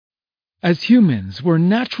As humans, we're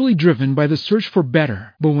naturally driven by the search for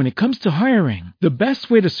better. But when it comes to hiring, the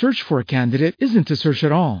best way to search for a candidate isn't to search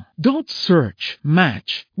at all. Don't search,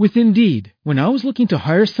 match with Indeed. When I was looking to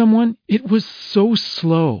hire someone, it was so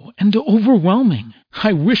slow and overwhelming.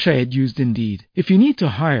 I wish I had used Indeed. If you need to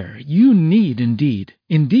hire, you need Indeed.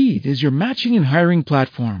 Indeed is your matching and hiring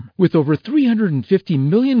platform with over 350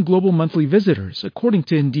 million global monthly visitors, according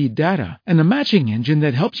to Indeed data, and a matching engine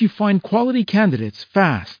that helps you find quality candidates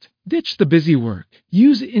fast. Ditch the busy work.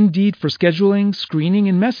 Use Indeed for scheduling, screening,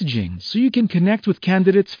 and messaging so you can connect with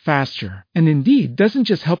candidates faster. And Indeed doesn't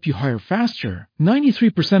just help you hire faster.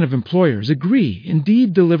 93% of employers agree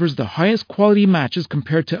Indeed delivers the highest quality matches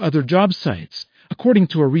compared to other job sites, according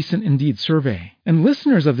to a recent Indeed survey. And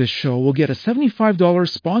listeners of this show will get a $75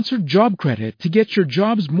 sponsored job credit to get your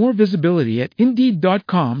jobs more visibility at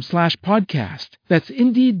Indeed.com/podcast. That's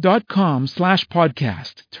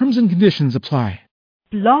Indeed.com/podcast. Terms and conditions apply.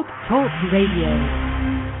 Blog Talk Radio.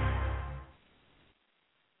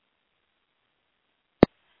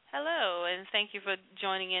 Hello, and thank you for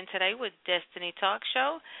joining in today with Destiny Talk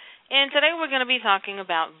Show. And today we're going to be talking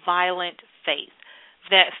about violent faith.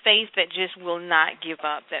 That faith that just will not give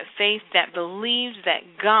up. That faith that believes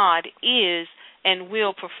that God is and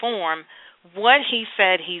will perform what He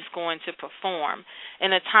said He's going to perform.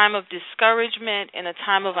 In a time of discouragement, in a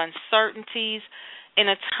time of uncertainties, in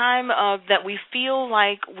a time of that we feel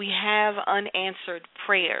like we have unanswered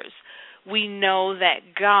prayers, we know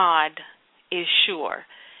that God is sure.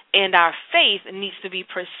 And our faith needs to be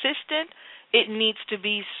persistent. It needs to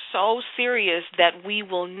be so serious that we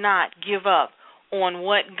will not give up on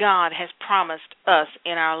what God has promised us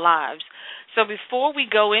in our lives. So before we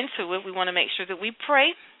go into it, we want to make sure that we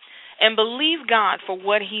pray and believe God for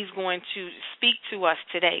what He's going to speak to us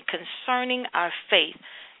today concerning our faith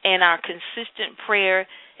and our consistent prayer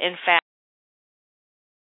and fast.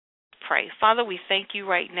 Pray. Father, we thank you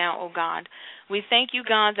right now, oh God. We thank you,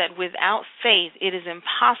 God, that without faith it is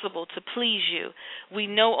impossible to please you. We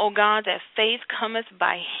know, oh God, that faith cometh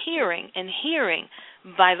by hearing, and hearing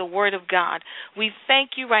by the word of God. We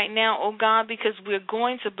thank you right now, oh God, because we're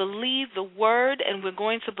going to believe the word, and we're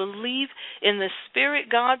going to believe in the Spirit,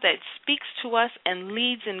 God, that speaks to us and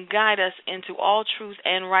leads and guides us into all truth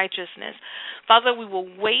and righteousness. Father, we will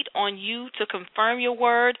wait on you to confirm your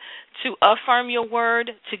word, to affirm your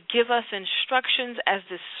word, to give us instructions as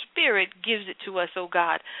the Spirit gives it to us, oh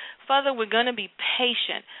God. Father, we're going to be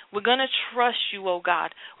patient. We're going to trust you, oh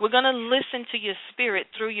God. We're going to listen to your Spirit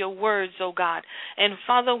through your words, oh God. And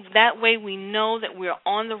Father, that way we know that we're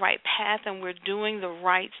on the right path and we're doing the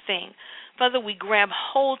right thing. Father, we grab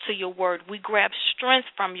hold to your word. We grab strength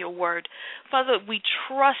from your word. Father, we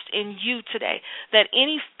trust in you today that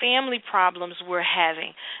any family problems we're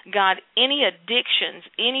having, God, any addictions,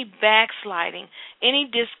 any backsliding, any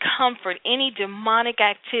discomfort, any demonic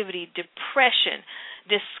activity, depression,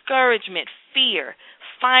 discouragement, fear,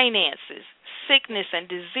 finances, sickness, and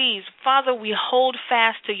disease, Father, we hold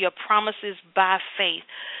fast to your promises by faith.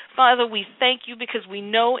 Father, we thank you because we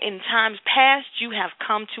know in times past you have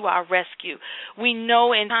come to our rescue. We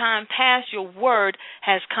know in time past your word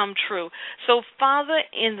has come true. So, Father,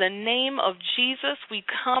 in the name of Jesus, we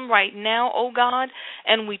come right now, oh God,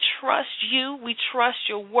 and we trust you. We trust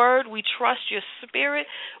your word. We trust your Spirit.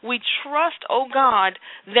 We trust, oh God,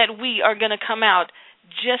 that we are going to come out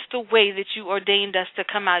just the way that you ordained us to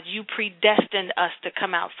come out. You predestined us to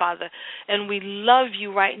come out, Father. And we love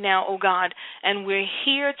you right now, oh God. And we're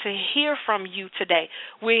here to hear from you today.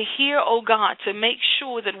 We're here, oh God, to make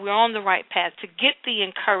sure that we're on the right path, to get the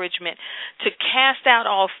encouragement, to cast out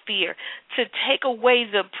all fear, to take away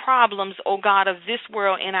the problems, oh God, of this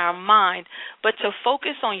world in our mind, but to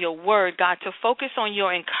focus on your word, God, to focus on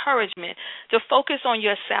your encouragement, to focus on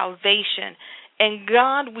your salvation. And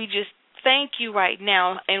God, we just thank you right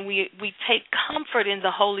now, and we take comfort in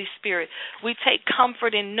the Holy Spirit. We take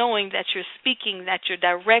comfort in knowing that you're speaking, that you're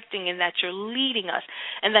directing, and that you're leading us,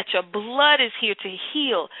 and that your blood is here to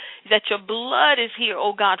heal, that your blood is here,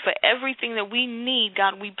 oh God, for everything that we need.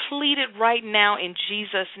 God, we plead it right now in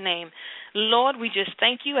Jesus' name. Lord, we just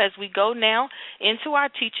thank you as we go now into our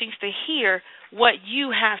teachings to hear what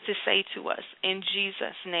you have to say to us in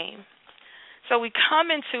Jesus' name. So we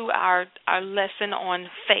come into our lesson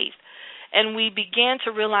on faith. And we began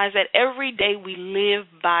to realize that every day we live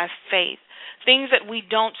by faith. Things that we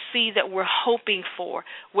don't see that we're hoping for,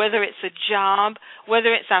 whether it's a job,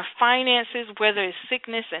 whether it's our finances, whether it's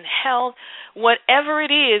sickness and health, whatever it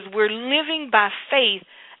is, we're living by faith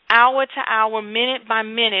hour to hour, minute by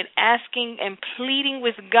minute, asking and pleading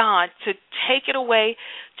with God to take it away,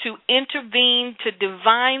 to intervene, to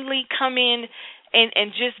divinely come in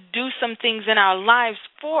and just do some things in our lives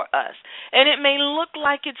for us. And it may look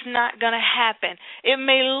like it's not going to happen. It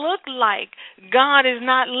may look like God is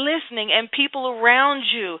not listening, and people around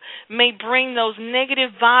you may bring those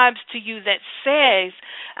negative vibes to you that says,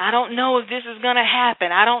 I don't know if this is going to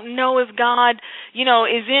happen. I don't know if God,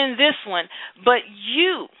 is in this one. But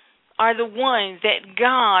you are the one that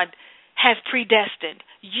God has predestined.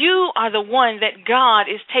 You are the one that God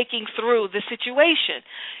is taking through the situation.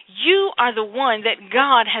 You are the one that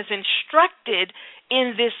God has instructed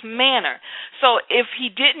in this manner. So if he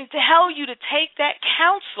didn't tell you to take that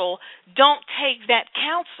counsel, don't take that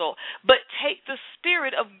counsel, but take the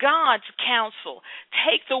Spirit of God's counsel.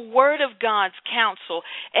 Take the Word of God's counsel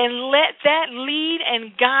and let that lead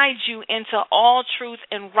and guide you into all truth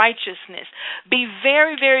and righteousness. Be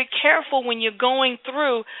very, very careful when you're going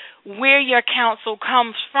through where your counsel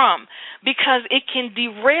comes from, because it can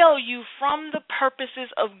derail you from the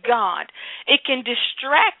purposes of God. It can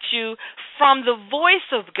distract you from the voice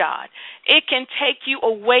of God. It can take you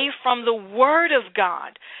away from the Word of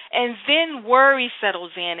God. And then worry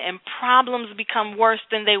settles in and problems become worse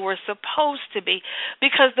than they were supposed to be,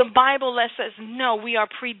 because the Bible lets us know we are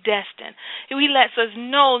predestined. He lets us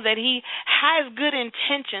know that he has good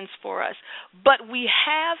intentions for us, but we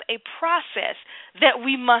have a process that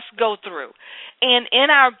we must go through. And in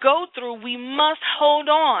our go through, we must hold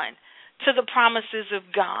on to the promises of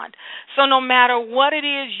God. So no matter what it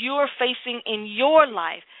is you're facing in your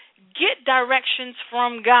life, get directions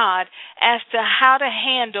from God as to how to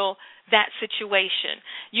handle that situation.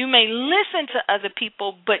 You may listen to other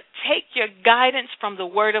people, but take your guidance from the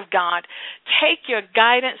Word of God. Take your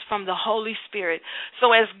guidance from the Holy Spirit.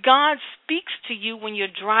 So as God speaks to you when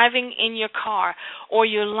you're driving in your car, or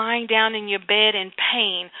you're lying down in your bed in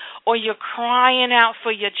pain, or you're crying out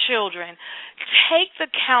for your children, take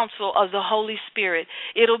the counsel of the Holy Spirit.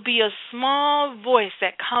 It'll be a small voice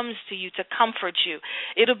that comes to you to comfort you.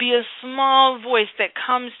 It'll be a small voice that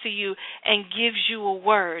comes to you and gives you a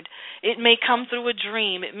word. It may come through a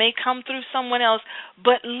dream. It may come through someone else,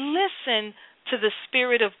 but listen to the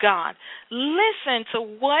Spirit of God. Listen to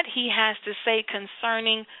what he has to say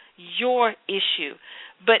concerning your issue.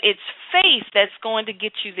 But it's faith that's going to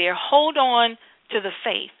get you there. Hold on to the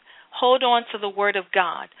faith. Hold on to the Word of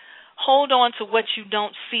God. Hold on to what you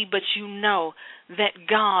don't see, but you know that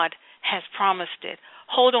God has promised it.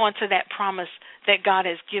 Hold on to that promise that God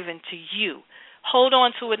has given to you. Hold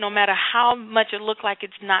on to it no matter how much it looks like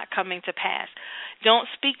it's not coming to pass. Don't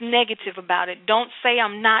speak negative about it. Don't say,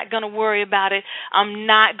 I'm not going to worry about it. I'm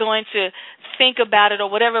not going to think about it or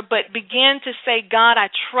whatever, but begin to say, God, I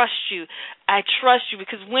trust you. I trust you,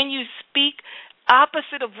 because when you speak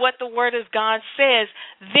opposite of what the Word of God says,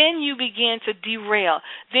 then you begin to derail.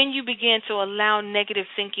 Then you begin to allow negative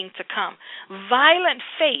thinking to come. Violent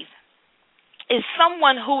faith is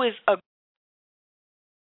someone who is a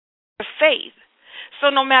faith. So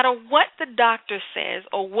no matter what the doctor says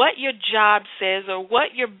or what your job says or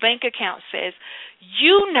what your bank account says,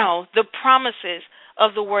 you know the promises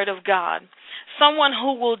of the Word of God. Someone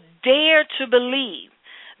who will dare to believe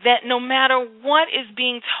that no matter what is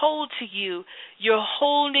being told to you, you're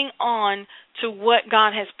holding on to what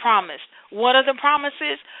God has promised. What are the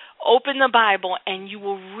promises? Open the Bible and you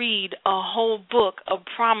will read a whole book of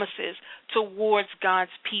promises towards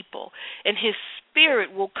God's people. And His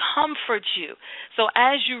Spirit will comfort you. So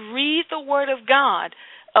as you read the Word of God,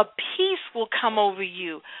 a peace will come over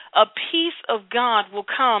you. A peace of God will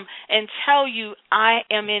come and tell you, I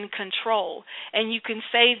am in control. And you can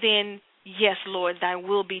say then, yes, Lord, thy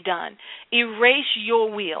will be done. Erase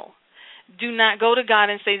your will. Do not go to God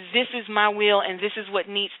and say, this is my will and this is what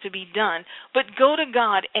needs to be done. But go to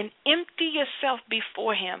God and empty yourself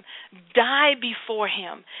before Him. Die before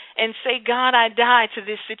Him and say, God, I die to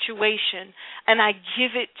this situation and I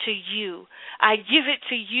give it to you. I give it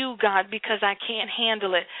to you, God, because I can't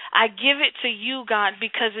handle it. I give it to you, God,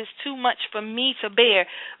 because it's too much for me to bear.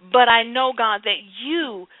 But I know, God, that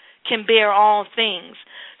you can bear all things.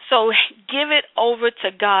 So give it over to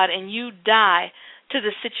God and you die to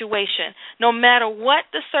the situation. No matter what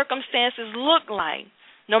the circumstances look like,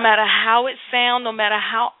 no matter how it sounds, no matter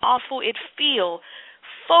how awful it feels,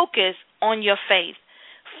 focus on your faith.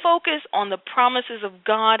 Focus on the promises of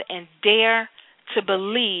God and dare to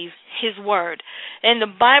believe His word. And the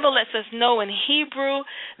Bible lets us know in Hebrew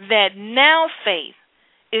that now faith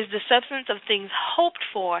is the substance of things hoped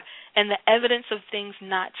for and the evidence of things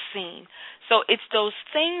not seen. So it's those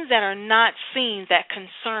things that are not seen that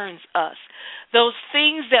concerns us. Those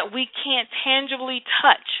things that we can't tangibly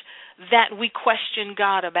touch that we question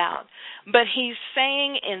God about. But He's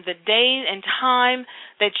saying in the day and time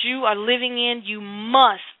that you are living in, you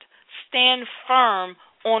must stand firm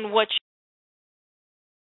on what you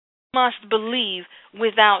must believe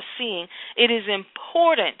without seeing. It is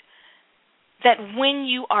important that when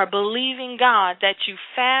you are believing God, that you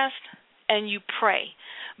fast and you pray,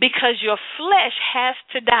 because your flesh has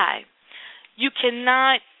to die. You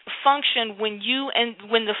cannot function when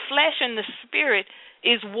the flesh and the spirit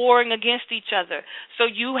is warring against each other. So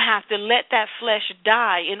you have to let that flesh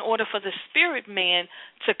die in order for the spirit man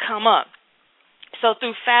to come up. So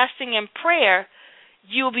through fasting and prayer,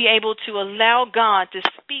 you'll be able to allow God to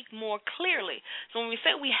speak more clearly. So when we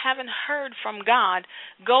say we haven't heard from God,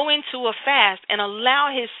 go into a fast and allow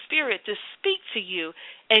His Spirit to speak to you,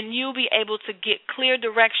 and you'll be able to get clear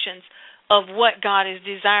directions of what God is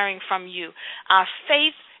desiring from you. Our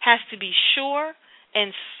faith has to be sure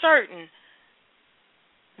and certain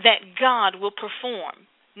that God will perform,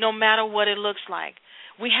 no matter what it looks like.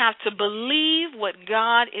 We have to believe what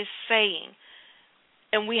God is saying,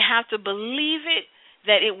 and we have to believe it,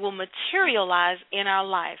 that it will materialize in our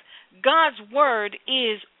life. God's word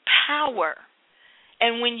is power.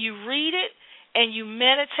 And when you read it and you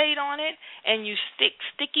meditate on it and you stick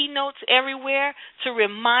sticky notes everywhere to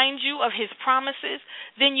remind you of His promises,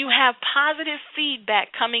 then you have positive feedback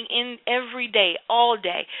coming in every day, all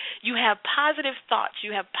day. You have positive thoughts,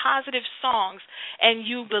 you have positive songs, and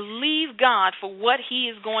you believe God for what He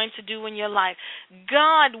is going to do in your life.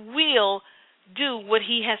 God will do what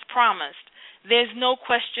He has promised. There's no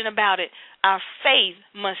question about it. Our faith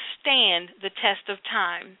must stand the test of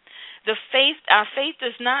time. Our faith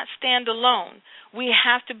does not stand alone. We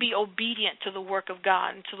have to be obedient to the work of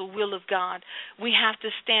God and to the will of God. We have to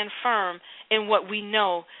stand firm in what we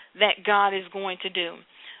know that God is going to do.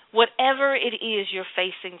 Whatever it is you're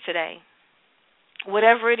facing today,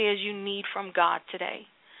 whatever it is you need from God today,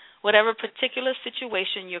 whatever particular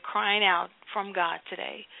situation you're crying out from God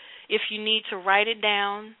today, if you need to write it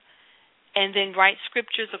down, and then write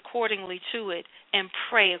scriptures accordingly to it and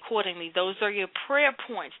pray accordingly. Those are your prayer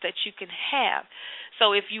points that you can have.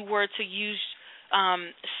 So if you were to use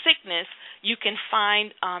sickness, you can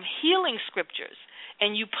find healing scriptures,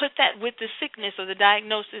 and you put that with the sickness or the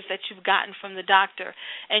diagnosis that you've gotten from the doctor,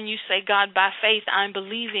 and you say, God, by faith, I'm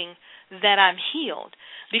believing that I'm healed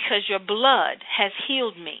because your blood has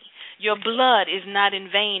healed me. Your blood is not in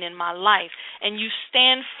vain in my life. And you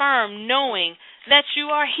stand firm knowing that you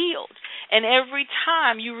are healed. And every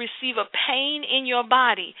time you receive a pain in your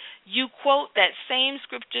body, you quote that same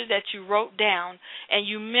scripture that you wrote down, and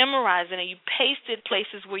you memorize it, and you paste it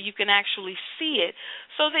places where you can actually see it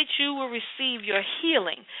so that you will receive your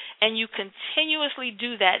healing. And you continuously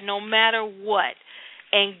do that no matter what,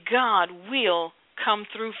 and God will come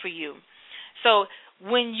through for you. So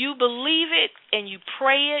when you believe it and you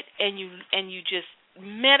pray it and you just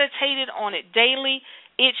meditate on it daily,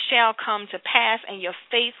 it shall come to pass, and your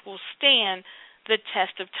faith will stand the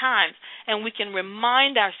test of time. And we can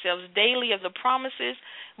remind ourselves daily of the promises.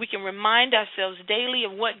 We can remind ourselves daily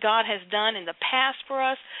of what God has done in the past for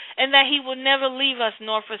us, and that He will never leave us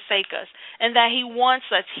nor forsake us, and that He wants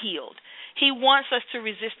us healed. He wants us to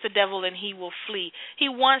resist the devil and he will flee. He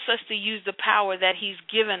wants us to use the power that He's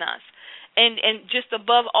given us. And just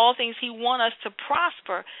above all things, He wants us to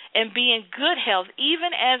prosper and be in good health,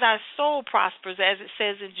 even as our soul prospers, as it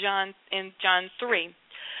says in John 3.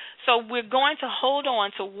 So we're going to hold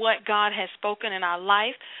on to what God has spoken in our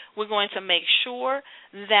life. We're going to make sure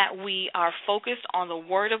that we are focused on the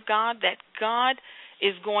Word of God, that God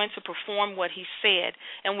is going to perform what He said.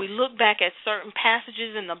 And we look back at certain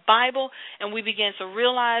passages in the Bible, and we begin to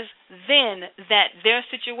realize then that their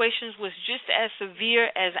situations was just as severe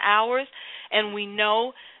as ours, and we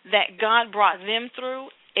know that God brought them through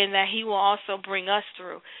and that He will also bring us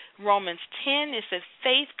through. Romans 10, it says,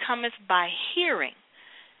 faith cometh by hearing,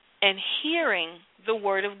 and hearing the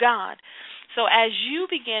Word of God. So as you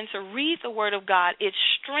begin to read the Word of God, it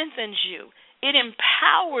strengthens you. It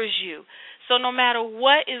empowers you. So no matter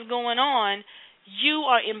what is going on, you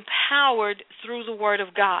are empowered through the Word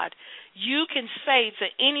of God. You can say to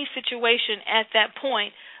any situation at that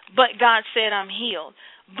point, but God said I'm healed.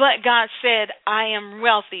 But God said I am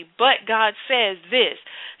wealthy. But God says this.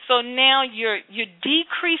 So now you're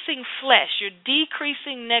decreasing flesh. You're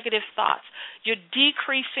decreasing negative thoughts. You're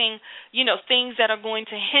decreasing, things that are going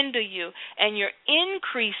to hinder you. And you're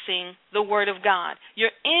increasing the Word of God.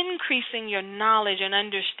 You're increasing your knowledge and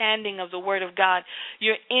understanding of the Word of God.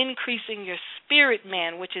 You're increasing your spirit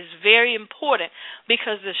man, which is very important,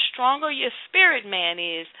 because the stronger your spirit man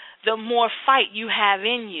is, the more fight you have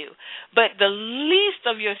in you. But the least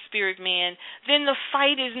of your spirit man, then the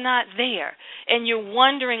fight is not there. And you're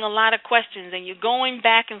wondering a lot of questions, and you're going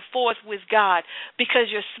back and forth with God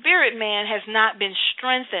because your spirit man has not been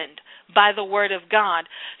strengthened by the word of God.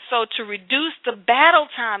 So to reduce the battle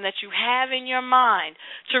time that you have in your mind,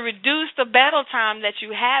 to reduce the battle time that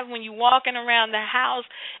you have when you're walking around the house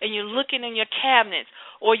and you're looking in your cabinets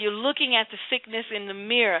or you're looking at the sickness in the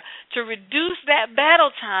mirror, to reduce that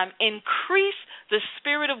battle time, increase the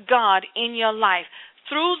Spirit of God in your life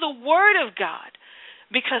through the word of God,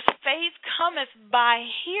 because faith cometh by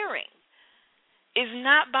hearing. Is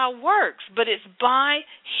not by works, but it's by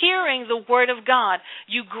hearing the word of God.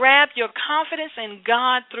 You grab your confidence in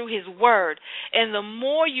God through his word. And the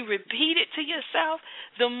more you repeat it to yourself,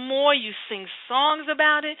 the more you sing songs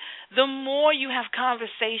about it, the more you have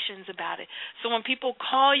conversations about it. So when people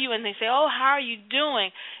call you and they say, oh, how are you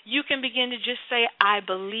doing? You can begin to just say, I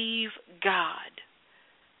believe God.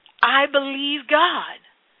 I believe God.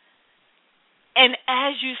 And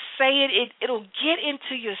as you say it, it'll get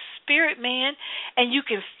into your spirit, man, and you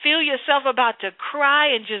can feel yourself about to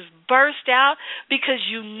cry and just burst out because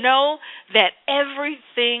you know that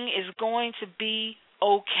everything is going to be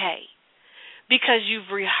okay. Because you've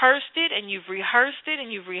rehearsed it and you've rehearsed it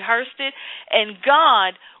and you've rehearsed it, and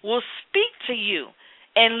God will speak to you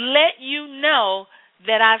and let you know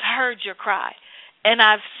that I've heard your cry and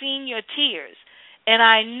I've seen your tears, and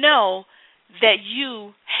I know that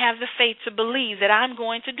you have the faith to believe that I'm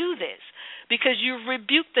going to do this, because you've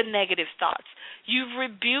rebuked the negative thoughts. You've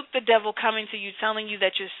rebuked the devil coming to you telling you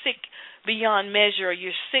that you're sick beyond measure or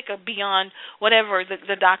you're sick or beyond whatever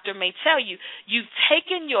the doctor may tell you. You've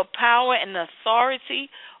taken your power and authority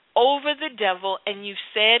over the devil and you've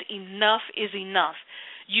said enough is enough.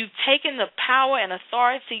 You've taken the power and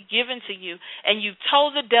authority given to you, and you've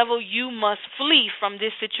told the devil, you must flee from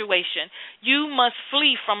this situation. You must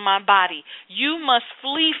flee from my body. You must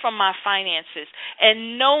flee from my finances.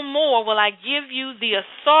 And no more will I give you the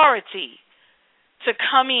authority to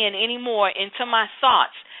come in anymore into my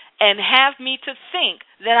thoughts and have me to think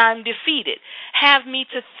that I'm defeated. Have me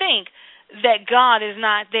to think that God is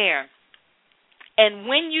not there. And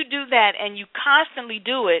when you do that and you constantly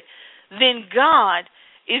do it, then God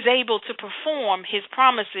is able to perform his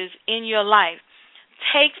promises in your life.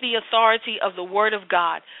 Take the authority of the word of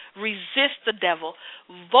God. Resist the devil.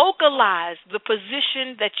 Vocalize the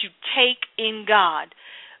position that you take in God.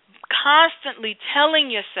 Constantly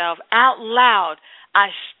telling yourself out loud, I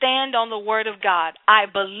stand on the word of God. I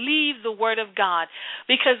believe the word of God.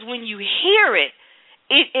 Because when you hear it,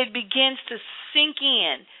 it begins to sink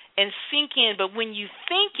in. But when you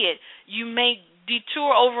think it, you may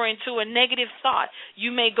detour over into a negative thought.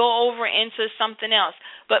 You may go over into something else.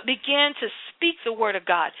 But begin to speak the word of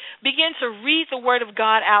God. Begin to read the word of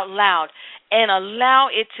God out loud and allow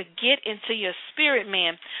it to get into your spirit,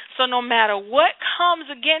 man. So no matter what comes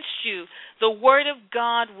against you, the word of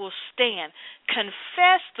God will stand.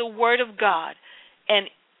 Confess the word of God, and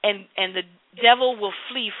the devil will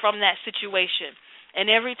flee from that situation. And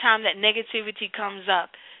every time that negativity comes up,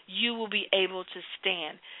 you will be able to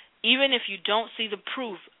stand. Even if you don't see the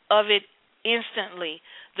proof of it instantly,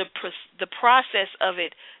 the process of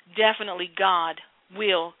it, definitely God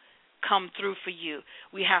will come through for you.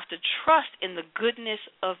 We have to trust in the goodness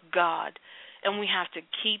of God, and we have to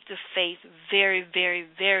keep the faith very, very,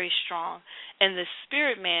 very strong. And the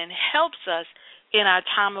Spirit man helps us in our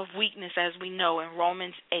time of weakness, as we know in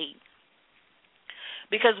Romans 8.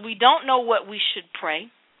 Because we don't know what we should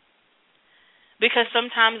pray. Because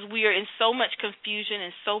sometimes we are in so much confusion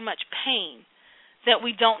and so much pain that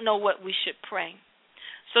we don't know what we should pray.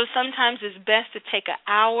 So sometimes it's best to take an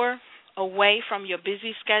hour away from your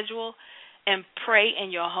busy schedule and pray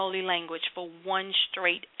in your holy language for 1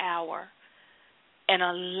 straight hour and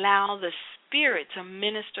allow the Spirit to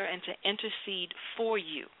minister and to intercede for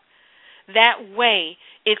you. That way,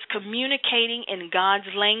 it's communicating in God's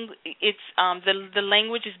language. It's the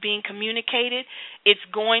language is being communicated. It's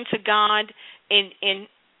going to God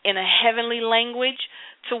in a heavenly language,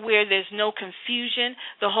 to where there's no confusion.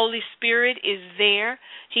 The Holy Spirit is there.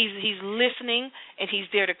 He's listening, and he's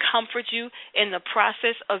there to comfort you in the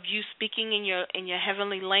process of you speaking in your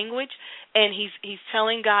heavenly language. And he's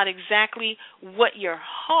telling God exactly what your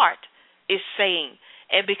heart is saying.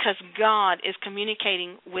 And because God is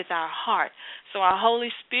communicating with our heart. So our Holy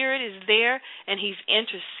Spirit is there, and he's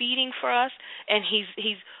interceding for us, and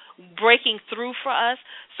he's breaking through for us.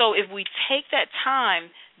 So if we take that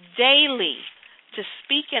time daily to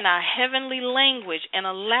speak in our heavenly language and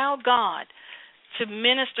allow God to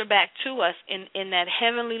minister back to us in that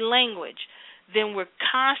heavenly language, then we're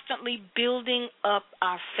constantly building up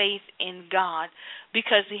our faith in God,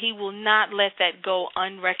 because he will not let that go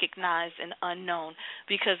unrecognized and unknown,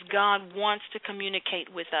 because God wants to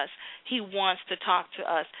communicate with us. He wants to talk to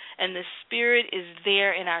us, and the Spirit is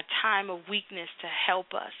there in our time of weakness to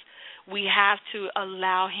help us. We have to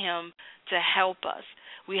allow him to help us.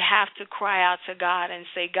 We have to cry out to God and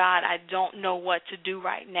say, God, I don't know what to do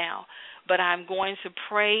right now, but I'm going to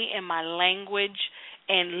pray in my language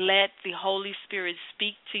and let the Holy Spirit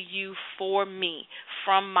speak to you for me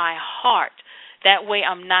from my heart. That way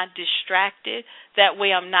I'm not distracted. That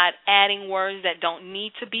way I'm not adding words that don't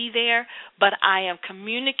need to be there, but I am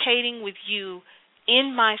communicating with you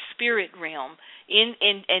in my spirit realm, and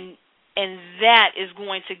that is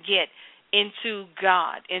going to get into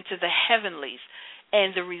God, into the heavenlies,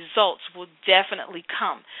 and the results will definitely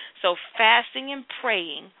come. So fasting and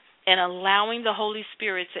praying and allowing the Holy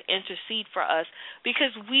Spirit to intercede for us,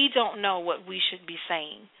 because we don't know what we should be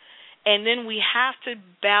saying. And then we have to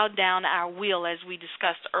bow down our will, as we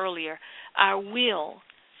discussed earlier, our will,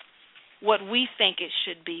 what we think it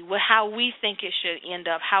should be, how we think it should end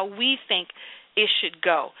up, how we think it should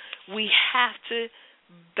go. We have to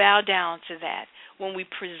bow down to that. When we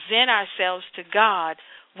present ourselves to God,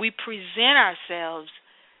 we present ourselves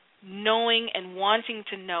knowing and wanting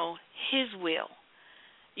to know his will.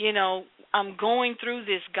 You know, I'm going through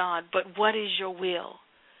this, God, but what is your will?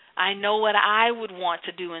 I know what I would want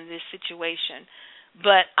to do in this situation,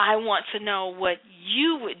 but I want to know what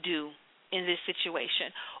you would do in this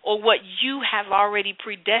situation, or what you have already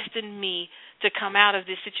predestined me to come out of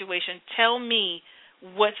this situation. Tell me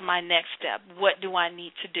what's my next step. What do I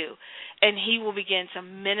need to do? And he will begin to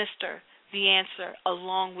minister the answer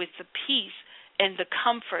along with the peace and the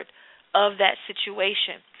comfort of that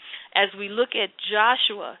situation. As we look at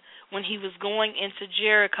Joshua when he was going into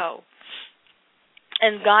Jericho,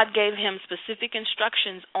 and God gave him specific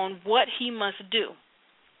instructions on what he must do.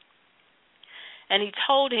 And he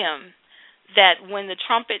told him that when the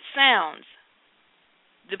trumpet sounds,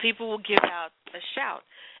 the people will give out a shout.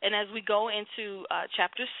 And as we go into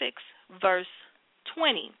chapter 6, verse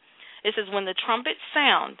 20, it says, when the trumpet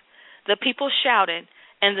sound, the people shouted,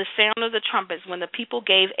 and the sound of the trumpets, when the people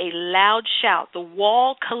gave a loud shout, the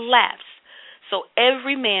wall collapsed. So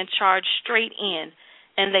every man charged straight in,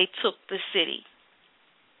 and they took the city.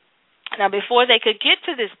 Now, before they could get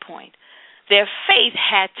to this point, their faith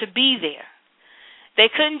had to be there.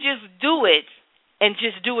 They couldn't just do it and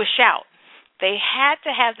just do a shout. They had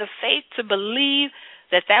to have the faith to believe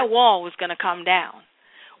that that wall was going to come down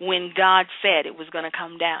when God said it was going to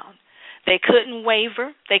come down. They couldn't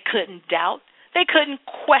waver. They couldn't doubt. They couldn't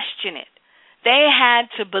question it. They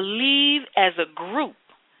had to believe as a group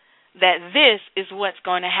that this is what's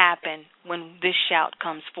going to happen when this shout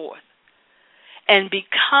comes forth. And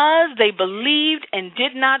because they believed and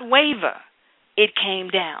did not waver, it came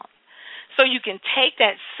down. So you can take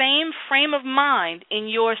that same frame of mind in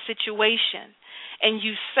your situation, and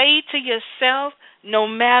you say to yourself, no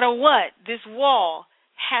matter what, this wall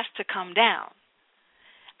has to come down.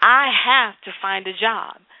 I have to find a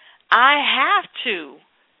job. I have to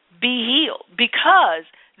be healed, because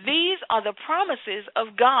these are the promises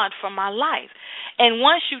of God for my life. And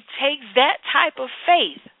once you take that type of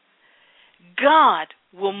faith, God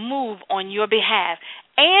will move on your behalf,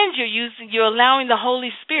 and you're allowing the Holy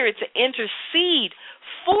Spirit to intercede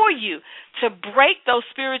for you, to break those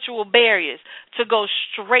spiritual barriers, to go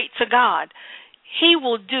straight to God. He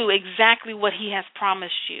will do exactly what he has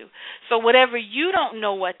promised you. So whatever you don't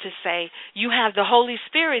know what to say, you have the Holy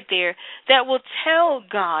Spirit there that will tell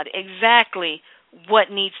God exactly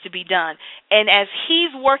what needs to be done. And as he's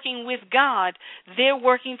working with God, they're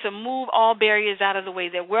working to move all barriers out of the way.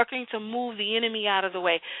 They're working to move the enemy out of the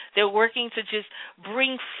way. They're working to just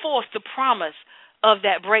bring forth the promise of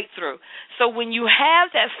that breakthrough. So when you have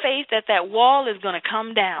that faith that that wall is going to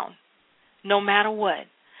come down, no matter what.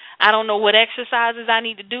 I don't know what exercises I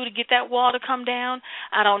need to do to get that wall to come down.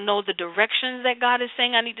 I don't know the directions that God is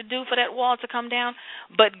saying I need to do for that wall to come down.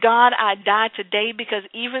 But God, I die today, because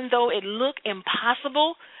even though it looked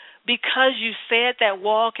impossible, because you said that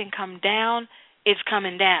wall can come down, it's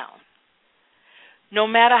coming down. No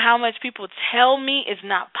matter how much people tell me it's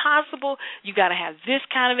not possible, you got to have this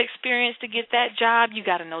kind of experience to get that job. You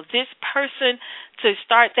got to know this person to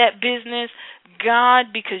start that business.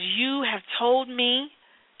 God, because you have told me,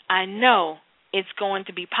 I know it's going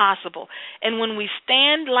to be possible. And when we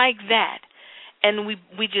stand like that, and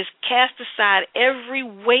we just cast aside every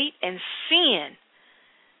weight and sin,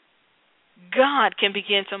 God can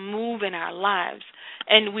begin to move in our lives.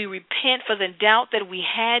 And we repent for the doubt that we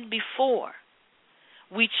had before.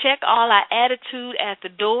 We check all our attitude at the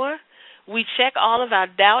door. We check all of our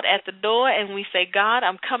doubt at the door, and we say, God,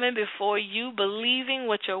 I'm coming before you believing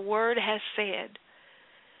what your word has said.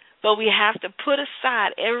 But we have to put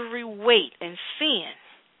aside every weight and sin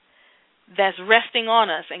that's resting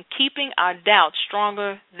on us and keeping our doubt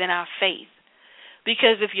stronger than our faith.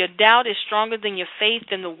 Because if your doubt is stronger than your faith,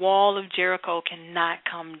 then the wall of Jericho cannot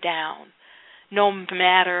come down, no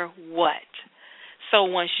matter what. So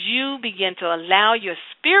once you begin to allow your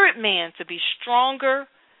spirit man to be stronger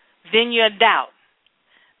than your doubt,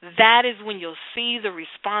 that is when you'll see the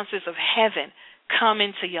responses of heaven come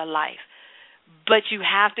into your life. But you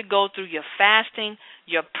have to go through your fasting,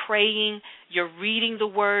 your praying, your reading the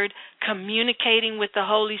Word, communicating with the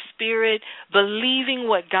Holy Spirit, believing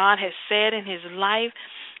what God has said in His life,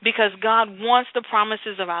 because God wants the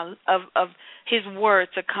promises of His Word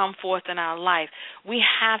to come forth in our life. We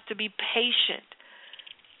have to be patient,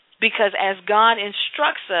 because as God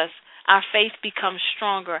instructs us, our faith becomes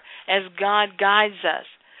stronger. As God guides us,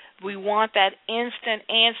 we want that instant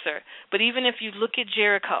answer. But even if you look at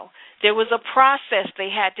Jericho, there was a process they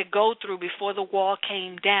had to go through before the wall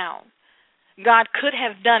came down. God could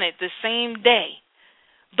have done it the same day,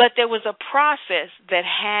 but there was a process that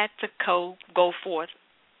had to go forth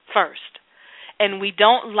first. And we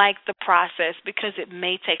don't like the process because it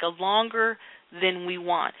may take a longer than we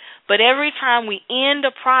want. But every time we end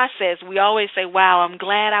a process, we always say, wow, I'm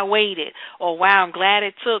glad I waited, or wow, I'm glad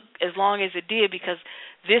it took as long as it did, because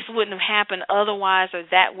this wouldn't have happened otherwise, or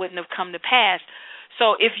that wouldn't have come to pass.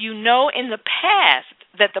 So if you know in the past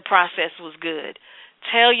that the process was good,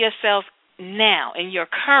 tell yourself now in your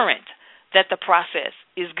current that the process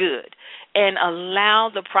is good, and allow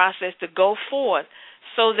the process to go forth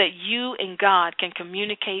so that you and God can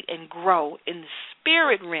communicate and grow in the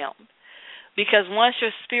spirit realm. Because once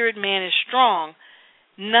your spirit man is strong,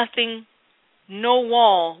 nothing, no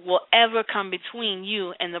wall will ever come between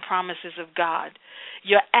you and the promises of God.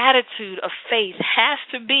 Your attitude of faith has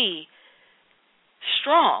to be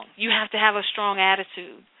strong. You have to have a strong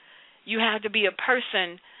attitude. You have to be a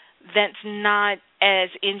person that's not as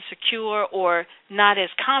insecure or not as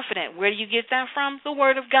confident. Where do you get that from? The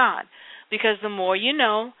Word of God. Because the more you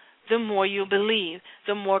know, the more you believe,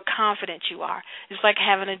 the more confident you are. It's like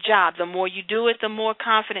having a job. The more you do it, the more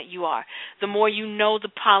confident you are. The more you know the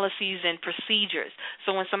policies and procedures.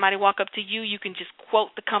 So when somebody walk up to you, you can just quote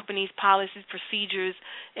the company's policies, procedures,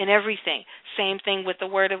 and everything. Same thing with the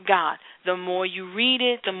Word of God. The more you read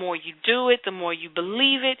it, the more you do it, the more you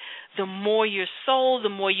believe it, the more your soul, the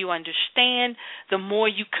more you understand, the more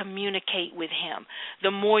you communicate with Him,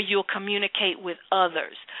 the more you'll communicate with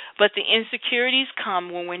others. But the insecurities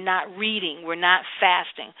come when we're not reading, we're not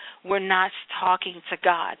fasting, we're not talking to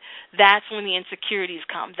God. That's when the insecurities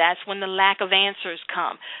come. That's when the lack of answers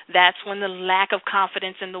come. That's when the lack of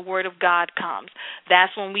confidence in the Word of God comes.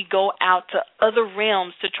 That's when we go out to other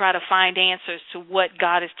realms to try to find answers to what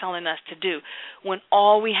God is telling us to do. When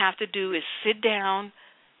all we have to do is sit down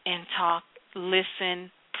and talk,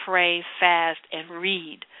 listen, pray, fast, and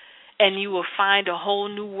read. And you will find a whole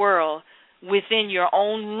new world within your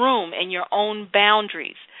own room and your own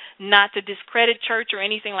boundaries. Not to discredit church or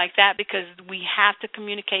anything like that, because we have to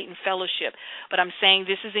communicate in fellowship. But I'm saying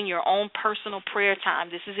this is in your own personal prayer time.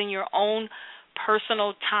 This is in your own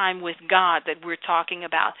personal time with God that we're talking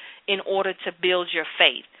about in order to build your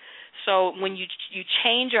faith. So when you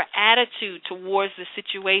change your attitude towards the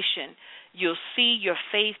situation, you'll see your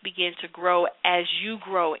faith begin to grow as you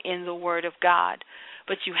grow in the Word of God.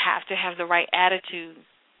 But you have to have the right attitude.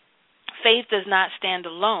 Faith does not stand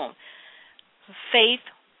alone. Faith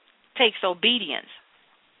takes obedience.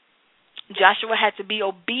 Joshua had to be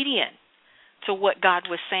obedient to what God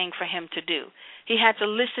was saying for him to do. He had to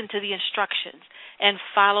listen to the instructions and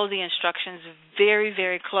follow the instructions very,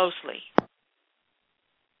 very closely.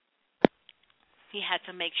 He had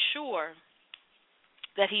to make sure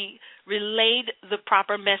that he relayed the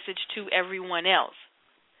proper message to everyone else.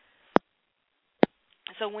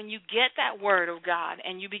 So when you get that Word of God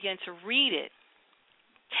and you begin to read it,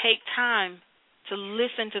 take time to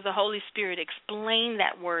listen to the Holy Spirit explain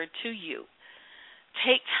that Word to you.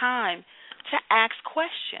 Take time to ask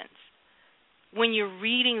questions when you're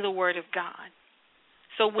reading the Word of God.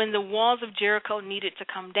 So when the walls of Jericho needed to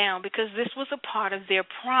come down, because this was a part of their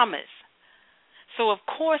promise. So of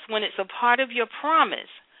course, when it's a part of your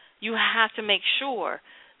promise, you have to make sure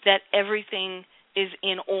that everything is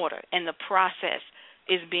in order and the process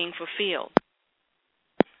is being fulfilled.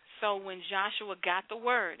 So when Joshua got the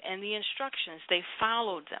word and the instructions, they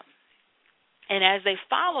followed them. And as they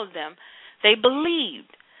followed them, they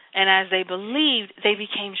believed. And as they believed, they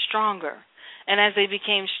became stronger. And as they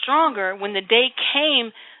became stronger, when the day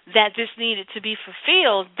came that this needed to be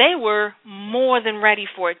fulfilled, they were more than ready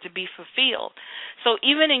for it to be fulfilled. So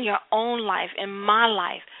even in your own life, in my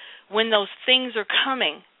life, when those things are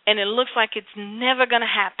coming and it looks like it's never going to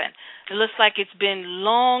happen, it looks like it's been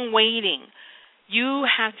long waiting, you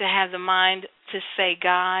have to have the mind to say,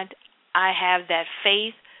 God, I have that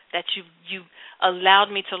faith that you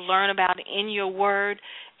allowed me to learn about in your word,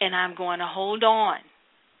 and I'm going to hold on.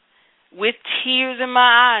 With tears in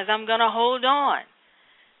my eyes, I'm going to hold on.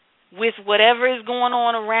 With whatever is going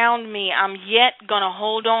on around me, I'm yet going to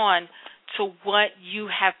hold on to what you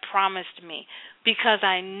have promised me, because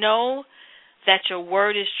I know that your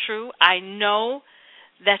word is true. I know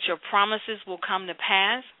that your promises will come to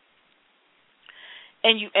pass.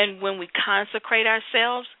 And when we consecrate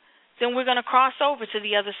ourselves, then we're going to cross over to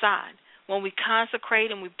the other side. When we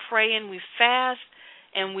consecrate and we pray and we fast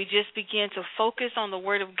and we just begin to focus on the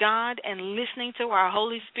Word of God and listening to our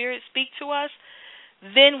Holy Spirit speak to us,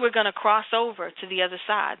 then we're going to cross over to the other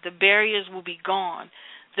side. The barriers will be gone.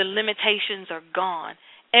 The limitations are gone.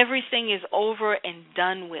 Everything is over and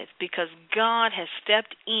done with, because God has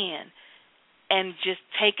stepped in and just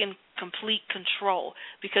taken complete control,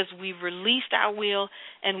 because we've released our will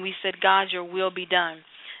and we said, God, your will be done.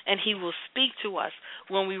 And he will speak to us.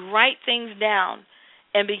 When we write things down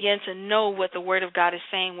and begin to know what the Word of God is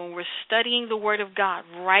saying, when we're studying the Word of God,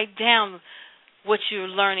 write down what you're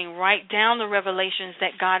learning. Write down the revelations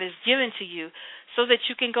that God has given to you so that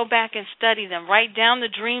you can go back and study them. Write down the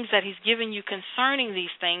dreams that he's given you concerning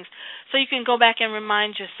these things so you can go back and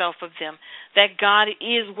remind yourself of them, that God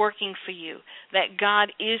is working for you, that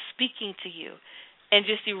God is speaking to you, and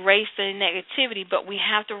just erase the negativity. But we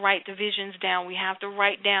have to write the visions down. We have to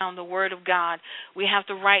write down the Word of God. We have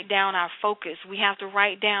to write down our focus. We have to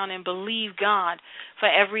write down and believe God for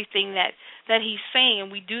everything that he's saying.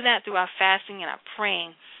 And we do that through our fasting and our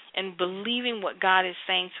praying and believing what God is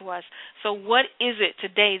saying to us. So what is it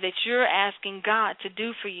today that you're asking God to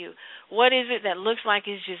do for you? What is it that looks like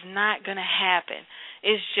it's just not going to happen?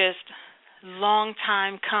 It's just long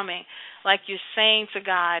time coming. Like you're saying to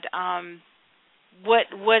God,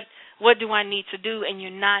 what do I need to do? And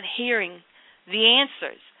you're not hearing the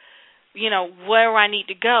answers. You know, where I need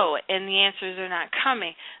to go, and the answers are not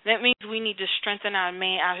coming. That means we need to strengthen our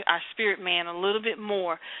spirit man a little bit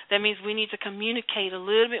more. That means we need to communicate a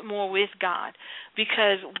little bit more with God,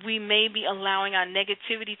 because we may be allowing our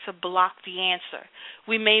negativity to block the answer.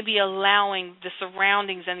 We may be allowing the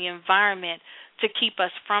surroundings and the environment to keep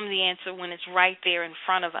us from the answer when it's right there in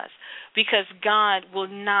front of us, because God will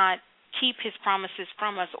not keep his promises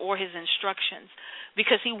from us or his instructions,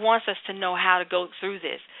 because he wants us to know how to go through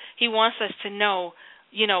this. He wants us to know,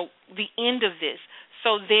 the end of this.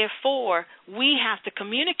 So therefore, we have to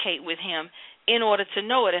communicate with him in order to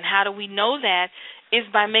know it. And how do we know that? Is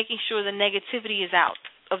by making sure the negativity is out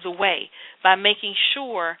of the way, by making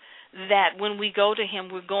sure that when we go to him,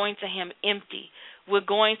 we're going to him empty. We're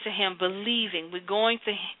going to him believing. We're going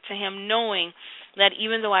to him knowing that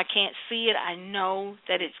even though I can't see it, I know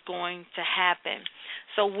that it's going to happen.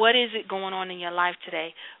 So what is it going on in your life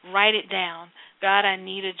today? Write it down. God, I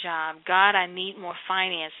need a job. God, I need more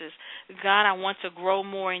finances. God, I want to grow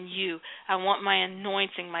more in you. I want my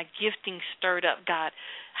anointing, my gifting stirred up, God.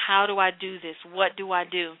 How do I do this? What do I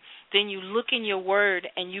do? Then you look in your word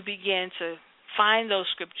and you begin to find those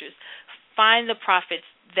scriptures. Find the prophets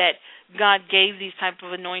that God gave these type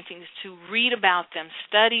of anointings to. Read about them,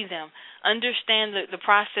 study them, understand the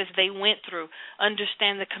process they went through,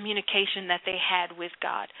 understand the communication that they had with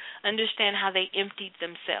God, understand how they emptied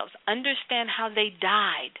themselves, understand how they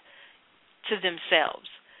died to themselves,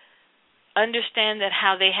 understand that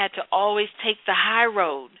how they had to always take the high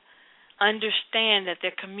road, understand that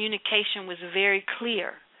their communication was very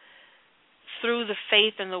clear through the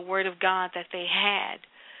faith and the word of God that they had.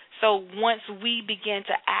 So once we begin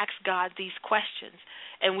to ask God these questions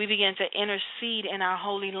and we begin to intercede in our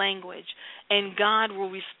holy language, and God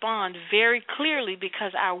will respond very clearly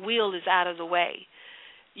because our will is out of the way.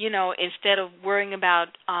 Instead of worrying about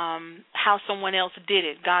how someone else did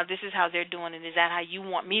it. God, this is how they're doing it. Is that how you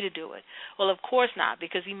want me to do it? Well, of course not,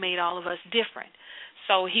 because he made all of us different.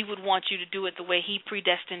 So he would want you to do it the way he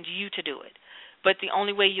predestined you to do it. But the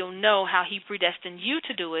only way you'll know how he predestined you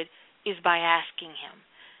to do it is by asking him.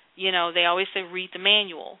 They always say read the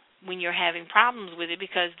manual when you're having problems with it,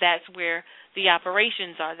 because that's where the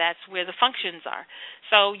operations are. That's where the functions are.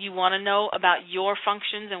 So you want to know about your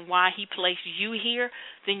functions and why he placed you here,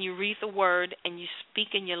 then you read the word and you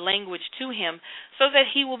speak in your language to him so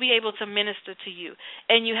that he will be able to minister to you.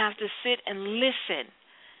 And you have to sit and listen.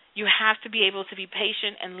 You have to be able to be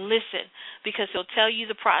patient and listen, because he'll tell you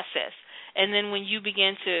the process. And then when you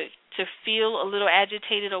begin to feel a little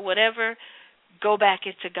agitated or whatever, go back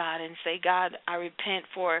into God and say, God, I repent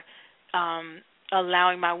for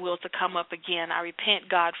allowing my will to come up again. I repent,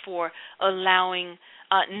 God, for allowing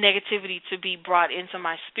negativity to be brought into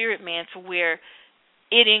my spirit man to where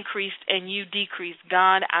it increased and you decreased.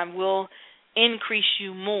 God, I will increase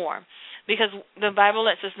you more. Because the Bible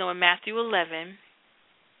lets us know in Matthew 11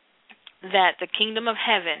 that the kingdom of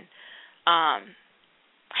heaven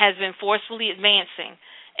has been forcefully advancing,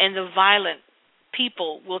 and the violent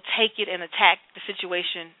people will take it and attack the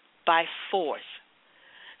situation by force.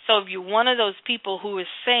 So if you're one of those people who is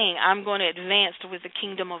saying, I'm going to advance with the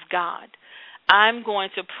kingdom of God, I'm going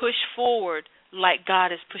to push forward like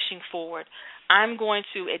God is pushing forward, I'm going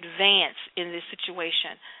to advance in this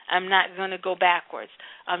situation. I'm not going to go backwards.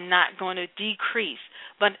 I'm not going to decrease.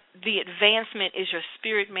 But the advancement is your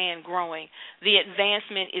spirit man growing. The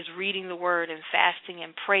advancement is reading the word and fasting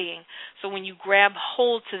and praying. So when you grab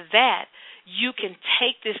hold to that, you can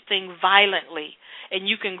take this thing violently, and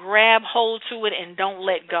you can grab hold to it and don't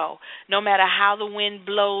let go. No matter how the wind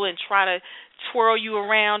blow and try to twirl you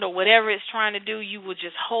around or whatever it's trying to do, you will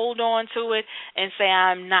just hold on to it and say,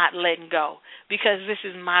 I'm not letting go, because this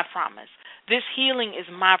is my promise. This healing is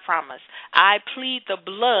my promise. I plead the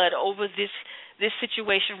blood over this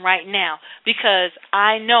situation right now, because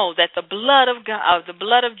I know that the blood of God, the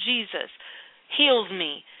blood of Jesus heals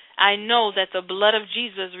me. I know that the blood of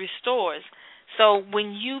Jesus restores. So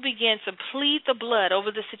when you begin to plead the blood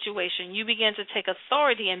over the situation, you begin to take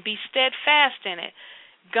authority and be steadfast in it,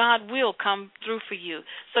 God will come through for you.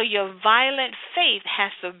 So your violent faith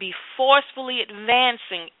has to be forcefully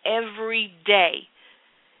advancing every day.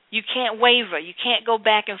 You can't waver. You can't go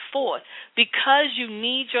back and forth. Because you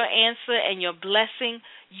need your answer and your blessing,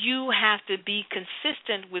 you have to be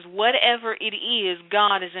consistent with whatever it is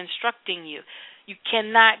God is instructing you. You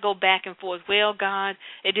cannot go back and forth. Well, God,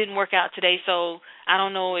 it didn't work out today, so I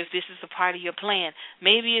don't know if this is a part of your plan.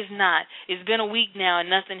 Maybe it's not. It's been a week now and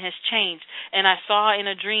nothing has changed. And I saw in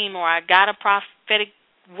a dream, or I got a prophetic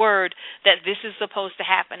word that this is supposed to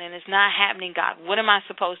happen, and it's not happening, God. What am I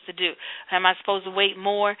supposed to do? Am I supposed to wait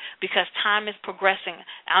more? Because time is progressing.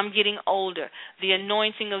 I'm getting older. The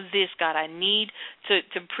anointing of this, God, I need to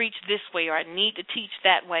preach this way, or I need to teach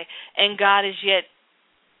that way. And God is yet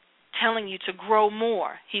telling you to grow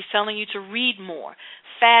more. He's telling you to read more,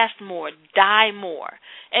 fast more, die more.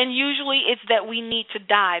 And usually it's that we need to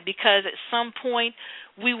die, because at some point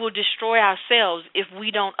we will destroy ourselves if we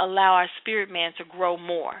don't allow our spirit man to grow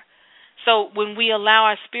more. So when we allow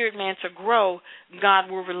our spirit man to grow,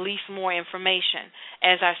 God will release more information.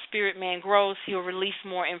 As our spirit man grows, he'll release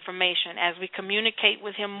more information. As we communicate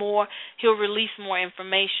with him more, he'll release more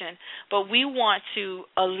information. But we want to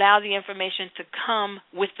allow the information to come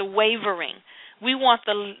with the wavering. We want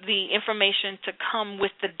the information to come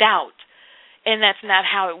with the doubt. And that's not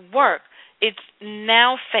how it works. It's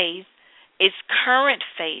now faith, it's current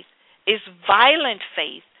faith, it's violent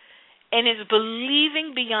faith, and is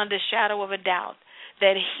believing beyond a shadow of a doubt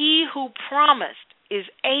that he who promised is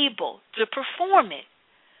able to perform it.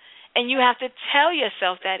 And you have to tell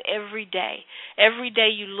yourself that every day. Every day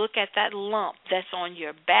you look at that lump that's on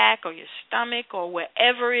your back or your stomach or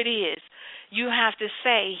wherever it is, you have to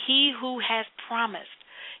say, he who has promised,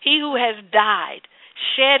 he who has died,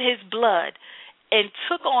 shed his blood, and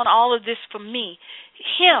took on all of this for me,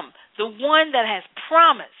 him, the one that has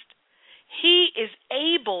promised, he is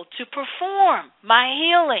able to perform my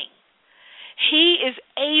healing. He is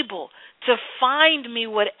able to find me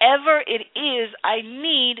whatever it is I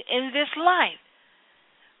need in this life,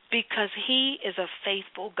 because he is a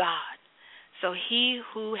faithful God. So he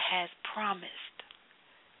who has promised,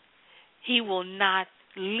 he will not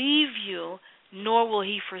leave you, nor will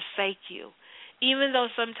he forsake you. Even though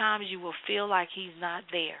sometimes you will feel like he's not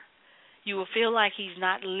there. You will feel like he's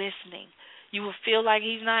not listening. You will feel like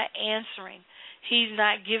he's not answering. He's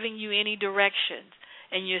not giving you any directions.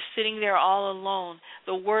 And you're sitting there all alone.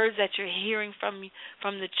 The words that you're hearing from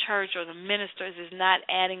the church or the ministers is not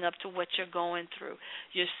adding up to what you're going through.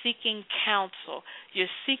 You're seeking counsel.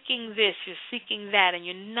 You're seeking this. You're seeking that. And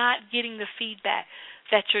you're not getting the feedback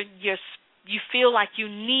that you feel like you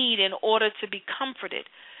need in order to be comforted.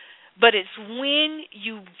 But it's when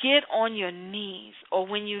you get on your knees or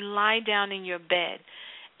when you lie down in your bed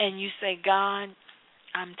and you say, God,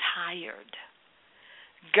 I'm tired.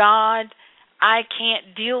 God, I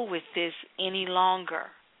can't deal with this any longer.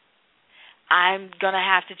 I'm going to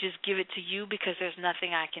have to just give it to you, because there's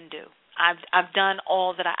nothing I can do. I've done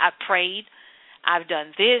all that I prayed. I've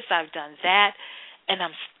done this. I've done that. And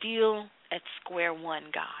I'm still at square one,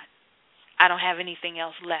 God. I don't have anything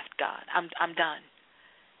else left, God. I'm done.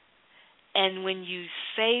 And when you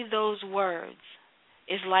say those words,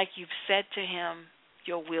 it's like you've said to him,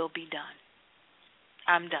 your will be done.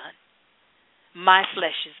 I'm done. My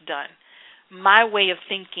flesh is done. My way of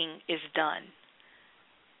thinking is done.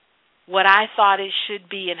 What I thought it should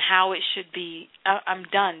be and how it should be, I'm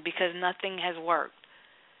done, because nothing has worked.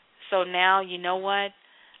 So now, you know what?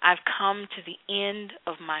 I've come to the end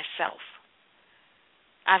of myself.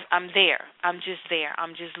 I'm there. I'm just there.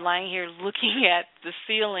 I'm just lying here looking at the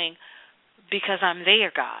ceiling because I'm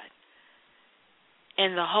there, God.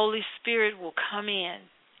 And the Holy Spirit will come in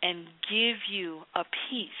and give you a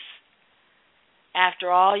peace after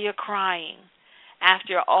all your crying,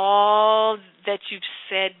 after all that you've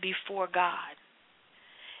said before God.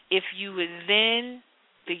 If you would then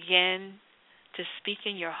begin to speak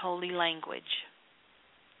in your holy language,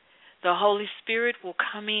 the Holy Spirit will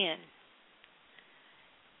come in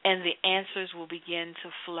and the answers will begin to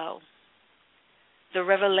flow. The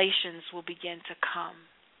revelations will begin to come.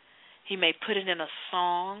 He may put it in a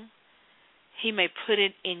song. He may put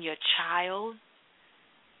it in your child.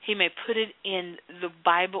 He may put it in the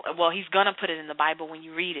Bible. Well, he's going to put it in the Bible when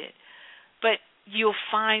you read it. But you'll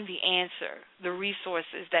find the answer, the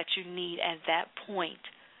resources that you need at that point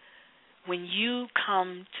when you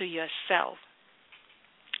come to yourself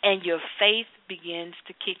and your faith begins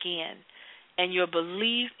to kick in and your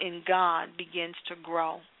belief in God begins to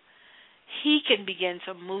grow. He can begin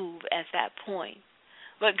to move at that point.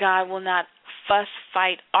 But God will not fuss,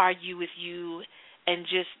 fight, argue with you and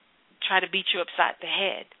just try to beat you upside the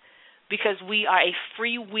head, because we are a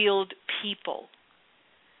free-willed people.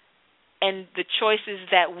 And the choices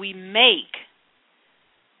that we make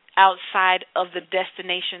outside of the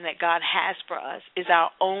destination that God has for us is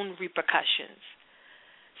our own repercussions.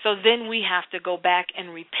 So then we have to go back and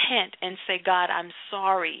repent and say, God, I'm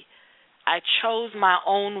sorry. I chose my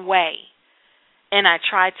own way, and I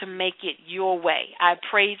tried to make it your way. I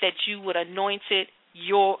prayed that you would anoint it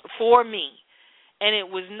for me, and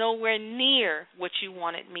it was nowhere near what you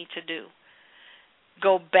wanted me to do.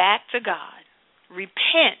 Go back to God,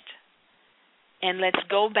 repent, and let's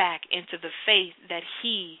go back into the faith that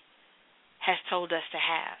He has told us to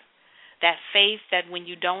have. That faith that when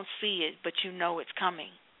you don't see it, but you know it's coming.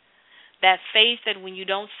 That faith that when you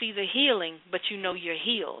don't see the healing, but you know you're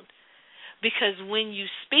healed. Because when you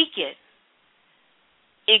speak it,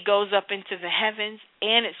 it goes up into the heavens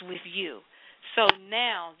and it's with you. So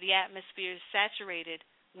now the atmosphere is saturated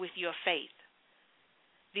with your faith.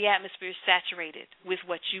 The atmosphere is saturated with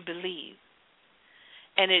what you believe.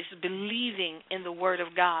 And it's believing in the Word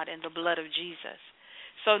of God and the blood of Jesus.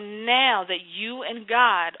 So now that you and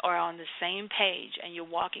God are on the same page and you're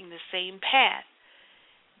walking the same path,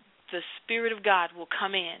 the Spirit of God will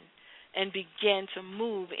come in and begin to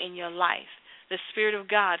move in your life. The Spirit of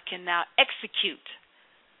God can now execute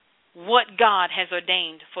what God has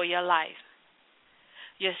ordained for your life.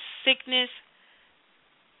 Your sickness,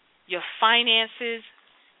 your finances,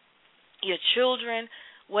 your children,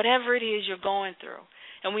 whatever it is you're going through.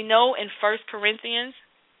 And we know in 1 Corinthians,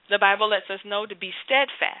 the Bible lets us know to be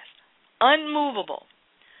steadfast, unmovable,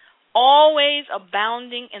 always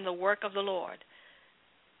abounding in the work of the Lord.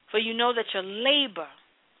 For you know that your labor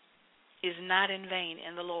is not in vain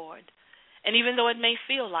in the Lord. And even though it may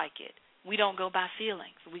feel like it, we don't go by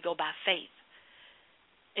feelings. We go by faith.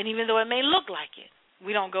 And even though it may look like it,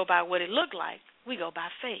 we don't go by what it looked like. We go by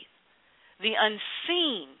faith. The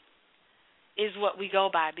unseen is what we go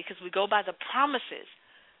by, because we go by the promises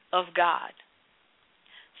of God.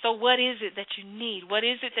 So what is it that you need? What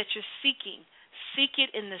is it that you're seeking? Seek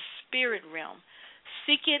it in the spirit realm.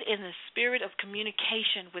 Seek it in the spirit of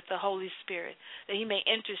communication with the Holy Spirit, that He may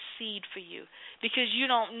intercede for you, because you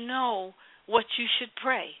don't know what you should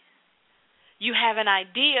pray. You have an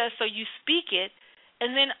idea, so you speak it,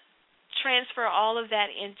 and then transfer all of that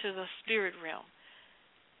into the spirit realm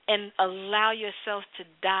and allow yourself to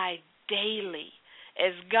die daily.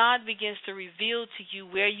 As God begins to reveal to you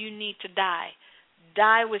where you need to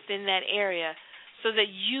die within that area, so that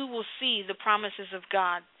you will see the promises of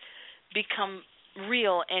God become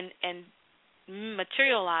real and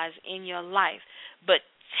materialize in your life. But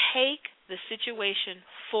take the situation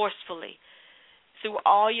forcefully. Through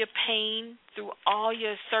all your pain, through all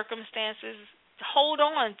your circumstances, hold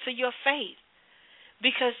on to your faith.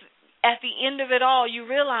 Because at the end of it all, you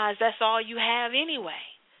realize that's all you have anyway,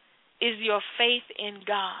 is your faith in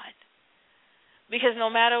God. Because no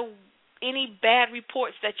matter any bad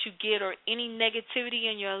reports that you get or any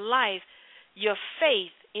negativity in your life, your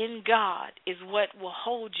faith in God is what will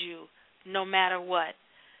hold you no matter what.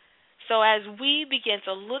 So as we begin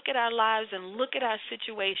to look at our lives and look at our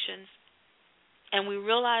situations, and we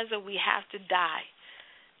realize that we have to die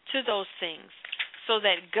to those things so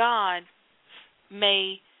that God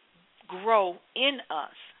may grow in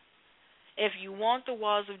us. If you want the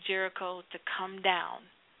walls of Jericho to come down,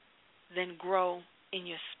 then grow in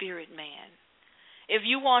your spirit, man. If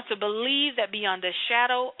you want to believe that beyond a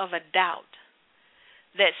shadow of a doubt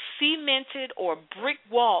that cemented or brick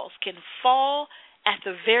walls can fall at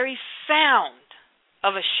the very sound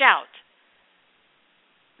of a shout,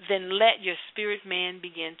 then let your spirit man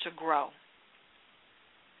begin to grow.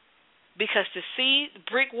 Because to see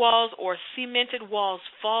brick walls or cemented walls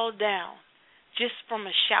fall down just from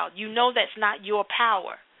a shout, you know that's not your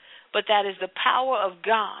power, but that is the power of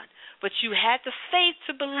God. But you had the faith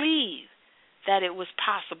to believe that it was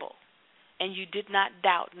possible, and you did not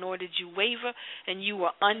doubt, nor did you waver, and you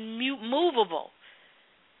were unmovable.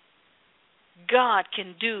 God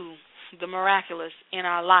can do the miraculous in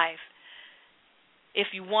our life. If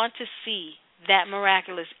you want to see that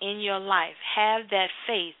miraculous in your life, have that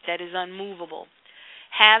faith that is unmovable.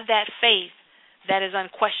 Have that faith that is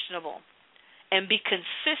unquestionable, and be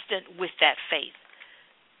consistent with that faith.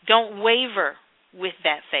 Don't waver with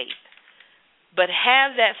that faith, but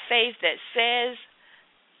have that faith that says,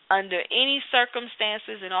 under any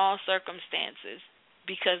circumstances and all circumstances,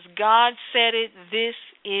 because God said it, this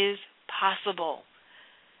is possible.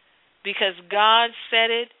 Because God said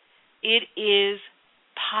it, it is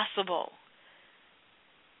possible.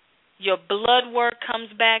 Your blood work comes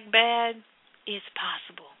back bad, it's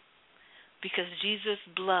possible. Because Jesus'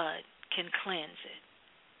 blood can cleanse it.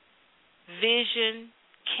 Vision,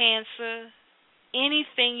 cancer,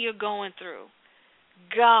 anything you're going through,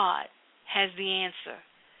 God has the answer.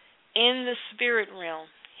 In the spirit realm,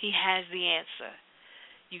 He has the answer.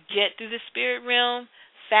 You get through the spirit realm,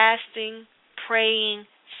 fasting, praying,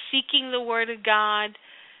 seeking the Word of God,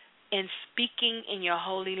 and speaking in your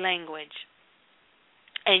holy language.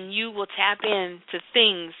 And you will tap into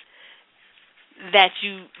things that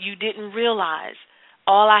you didn't realize.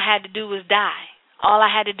 All I had to do was die. All I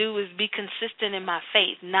had to do was be consistent in my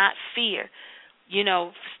faith, not fear.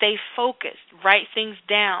 Stay focused, write things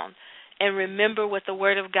down, and remember what the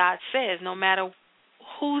Word of God says. No matter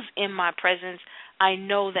who's in my presence, I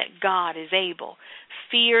know that God is able.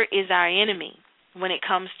 Fear is our enemy when it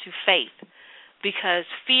comes to faith, because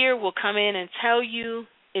fear will come in and tell you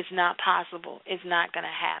it's not possible. It's not going to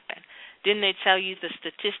happen. Didn't they tell you the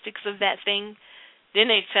statistics of that thing? Didn't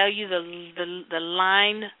they tell you the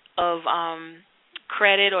line of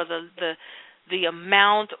credit, or the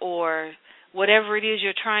amount, or whatever it is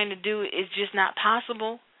you're trying to do is just not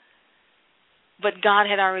possible? But God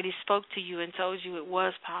had already spoke to you and told you it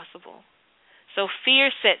was possible. So fear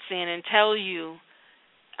sets in and tells you,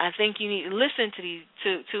 I think you need to listen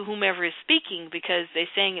to whomever is speaking, because they're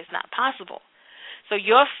saying it's not possible. So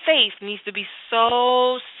your faith needs to be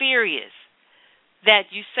so serious that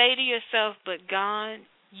you say to yourself, but God,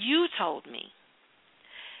 you told me.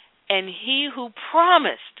 And He who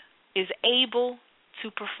promised is able to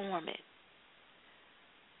perform it.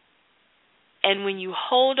 And when you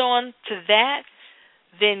hold on to that,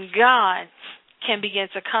 then God can begin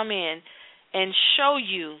to come in and show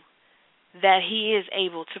you that He is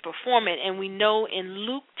able to perform it. And we know in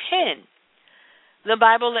Luke 10, the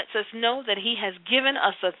Bible lets us know that He has given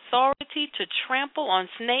us authority to trample on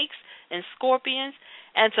snakes and scorpions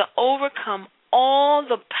and to overcome all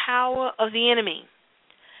the power of the enemy.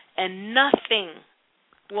 And nothing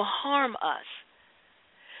will harm us.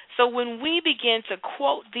 So when we begin to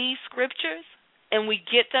quote these scriptures and we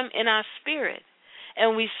get them in our spirit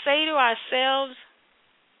and we say to ourselves,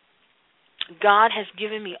 God has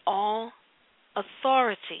given me all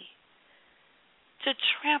authority to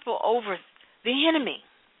trample over the enemy.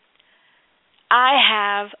 I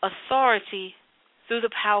have authority through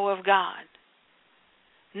the power of God,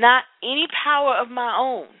 not any power of my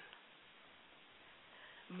own.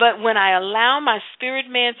 But when I allow my spirit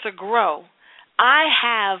man to grow, I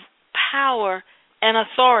have power and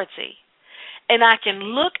authority. And I can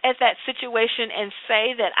look at that situation and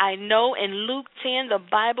say that I know in Luke 10, the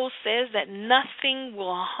Bible says that nothing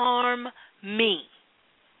will harm me.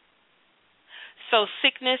 So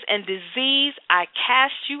sickness and disease, I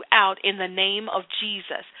cast you out in the name of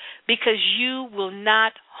Jesus, because you will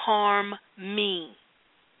not harm me.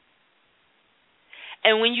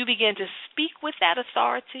 And when you begin to speak with that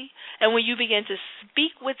authority, and when you begin to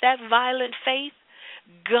speak with that violent faith,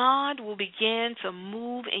 God will begin to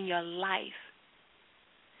move in your life.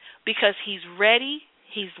 Because He's ready,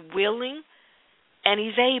 He's willing, and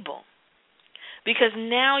He's able. Because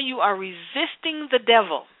now you are resisting the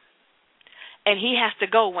devil, and he has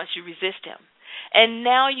to go once you resist him. And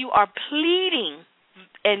now you are pleading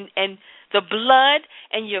and the blood,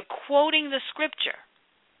 and you're quoting the scripture.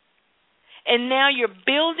 And now you're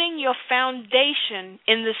building your foundation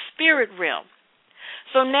in the spirit realm.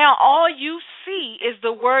 So now all you see is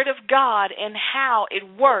the Word of God and how it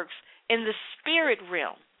works in the spirit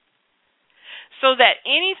realm. So that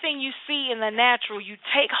anything you see in the natural, you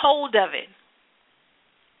take hold of it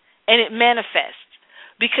And it manifests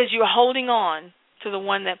because you're holding on to the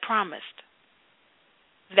one that promised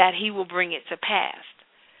that he will bring it to pass.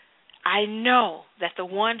 I know that the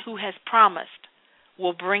one who has promised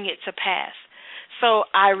will bring it to pass. So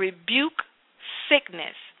I rebuke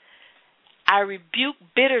sickness. I rebuke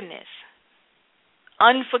bitterness,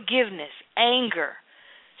 unforgiveness, anger,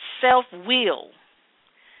 self-will.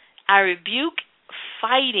 I rebuke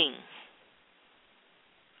fighting,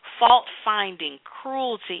 fault-finding,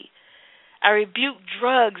 cruelty. I rebuke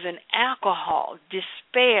drugs and alcohol,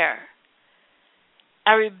 despair.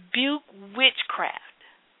 I rebuke witchcraft,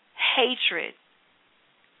 hatred.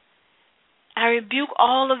 I rebuke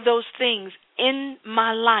all of those things in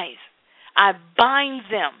my life. I bind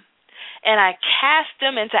them and I cast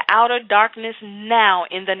them into outer darkness now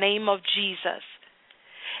in the name of Jesus.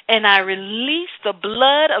 And I release the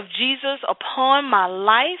blood of Jesus upon my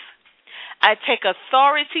life. I take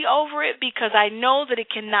authority over it because I know that it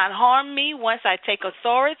cannot harm me once I take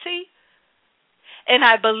authority. And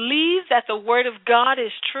I believe that the word of God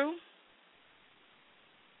is true.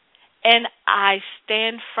 And I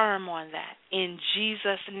stand firm on that in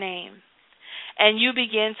Jesus' name. And you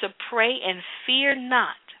begin to pray and fear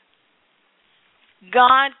not.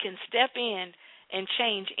 God can step in and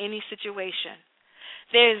change any situation.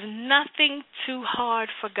 There is nothing too hard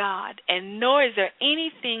for God, and nor is there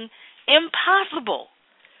anything impossible.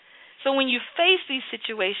 So when you face these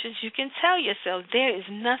situations, you can tell yourself there is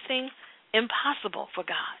nothing impossible for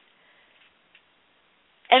God.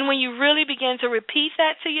 And when you really begin to repeat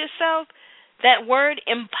that to yourself, that word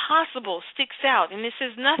impossible sticks out, and it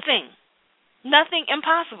says nothing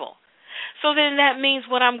impossible. So then that means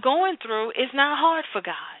what I'm going through is not hard for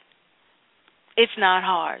God. It's not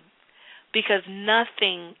hard because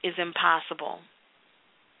nothing is impossible.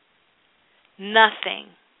 Nothing.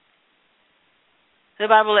 The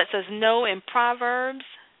Bible lets us know in Proverbs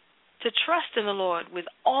to trust in the Lord with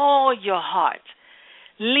all your heart.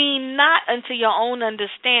 Lean not unto your own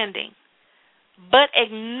understanding, but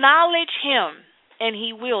acknowledge him, and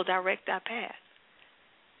he will direct our path.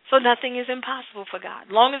 So nothing is impossible for God.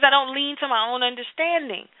 As long as I don't lean to my own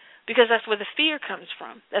understanding, because that's where the fear comes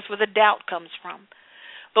from. That's where the doubt comes from.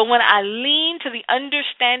 But when I lean to the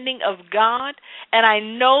understanding of God, and I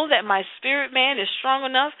know that my spirit man is strong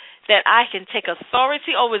enough that I can take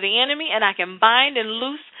authority over the enemy, and I can bind and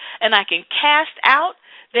loose, and I can cast out,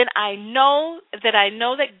 then I know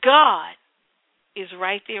that God is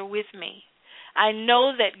right there with me. I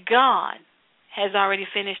know that God has already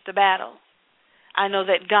finished the battle. I know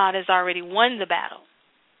that God has already won the battle.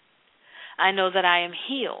 I know that I am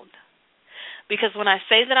healed. Because when I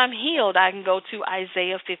say that I'm healed, I can go to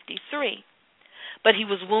Isaiah 53. But he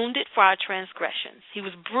was wounded for our transgressions. He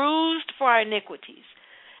was bruised for our iniquities.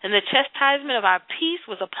 And the chastisement of our peace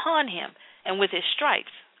was upon him. And with his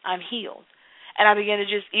stripes, I'm healed. And I began to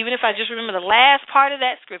even if I just remember the last part of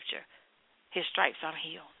that scripture, his stripes, I'm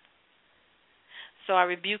healed. So I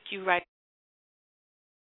rebuke you right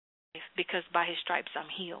now, because by his stripes, I'm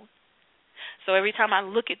healed. So every time I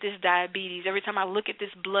look at this diabetes, every time I look at this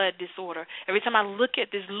blood disorder, every time I look at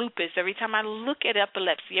this lupus, every time I look at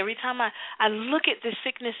epilepsy, every time I look at this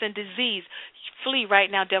sickness and disease, flee right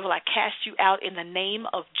now, devil. I cast you out in the name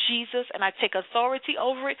of Jesus, and I take authority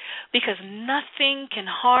over it because nothing can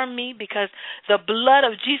harm me because the blood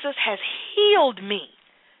of Jesus has healed me.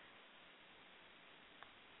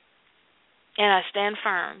 And I stand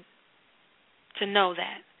firm to know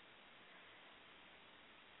that.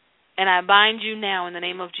 And I bind you now in the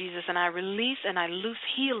name of Jesus, and I release and I loose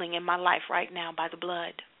healing in my life right now by the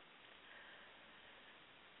blood.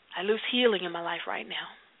 I loose healing in my life right now,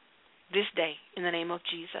 this day, in the name of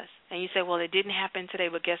Jesus. And you say, well, it didn't happen today,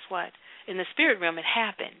 but guess what? In the spirit realm, it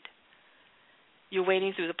happened. You're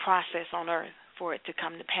waiting through the process on earth for it to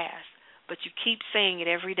come to pass. But you keep saying it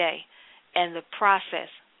every day, and the process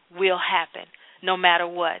will happen no matter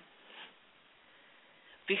what.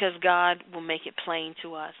 Because God will make it plain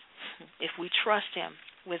to us if we trust him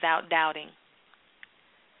without doubting.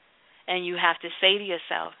 And you have to say to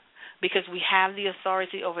yourself, because we have the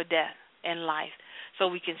authority over death and life, so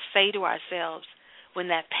we can say to ourselves when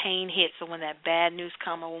that pain hits or when that bad news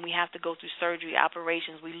comes or when we have to go through surgery,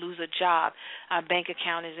 operations, we lose a job, our bank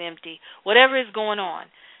account is empty, whatever is going on,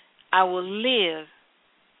 I will live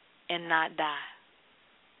and not die.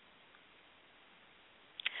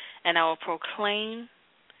 And I will proclaim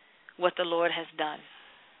what the Lord has done.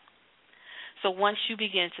 So once you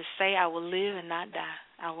begin to say, I will live and not die,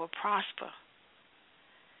 I will prosper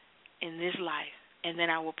in this life, and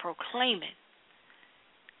then I will proclaim it,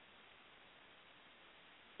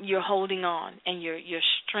 you're holding on and you're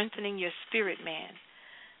strengthening your spirit, man.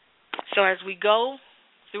 So as we go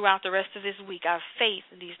throughout the rest of this week, our faith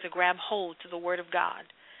needs to grab hold to the Word of God.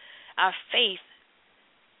 Our faith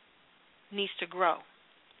needs to grow.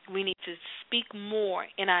 We need to speak more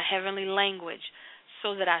in our heavenly language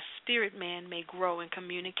so that our spirit man may grow and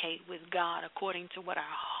communicate with God according to what our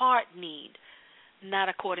heart needs, not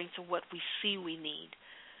according to what we see we need.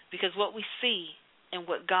 Because what we see and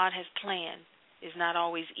what God has planned is not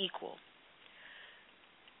always equal.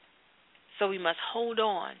 So we must hold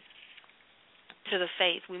on to the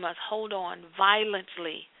faith. We must hold on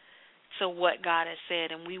violently to what God has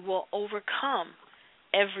said, and we will overcome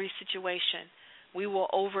every situation. We will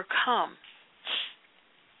overcome,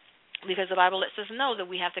 because the Bible lets us know that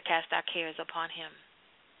we have to cast our cares upon Him,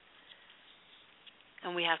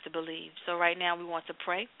 and we have to believe. So right now we want to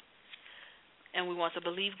pray, and we want to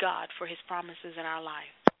believe God for His promises in our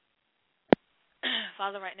life.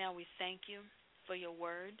 Father, right now we thank You for Your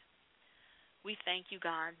word. We thank You,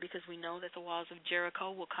 God, because we know that the walls of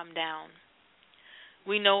Jericho will come down.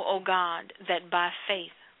 We know, oh God, that by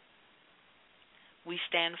faith we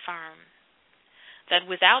stand firm, that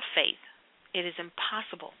without faith it is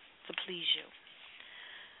impossible to please You.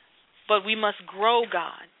 But we must grow,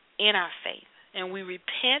 God, in our faith, and we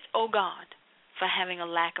repent, oh God, for having a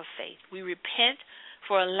lack of faith. We repent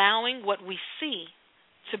for allowing what we see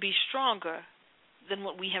to be stronger than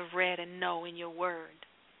what we have read and know in Your word.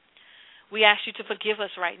 We ask You to forgive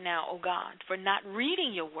us right now, oh God, for not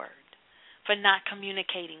reading Your word, for not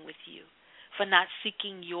communicating with You, for not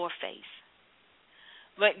seeking Your face.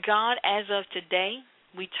 But God, as of today,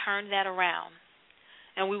 we turn that around,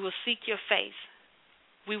 and we will seek Your face.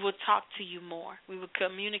 We will talk to You more. We will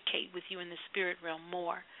communicate with You in the spirit realm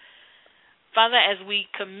more. Father, as we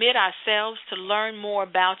commit ourselves to learn more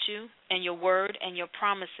about You and Your word and Your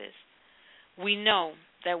promises, we know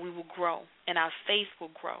that we will grow, and our faith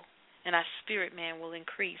will grow, and our spirit man will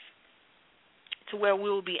increase to where we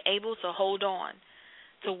will be able to hold on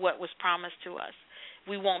to what was promised to us.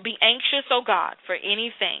 We won't be anxious, oh God, for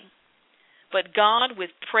anything, but God, with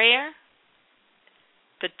prayer,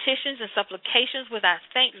 petitions, and supplications, with our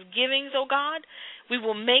thanksgivings, oh God, we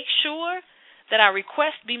will make sure that our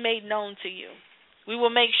requests be made known to You. We will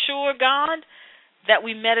make sure, God, that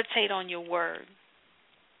we meditate on Your word.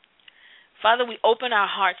 Father, we open our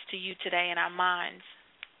hearts to You today and our minds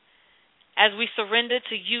as we surrender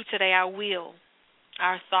to You today our will,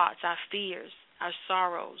 our thoughts, our fears, our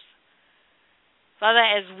sorrows. Father,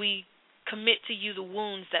 as we commit to You the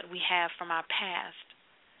wounds that we have from our past,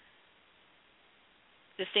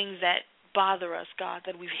 the things that bother us, God,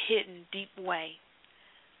 that we've hidden deep away,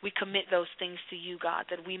 we commit those things to You, God,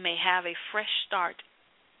 that we may have a fresh start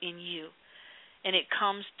in You. And it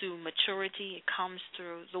comes through maturity. It comes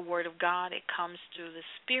through the Word of God. It comes through the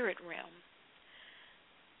spirit realm.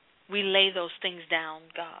 We lay those things down,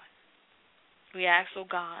 God. We ask, oh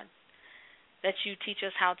God, that You teach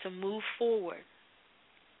us how to move forward,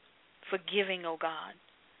 forgiving, oh God,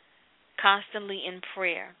 constantly in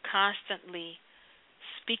prayer, constantly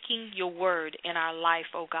speaking Your word in our life,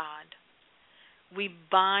 oh God. We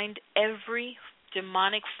bind every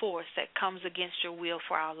demonic force that comes against Your will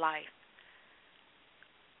for our life.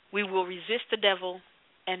 We will resist the devil,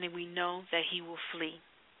 and we know that he will flee.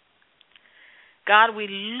 God, we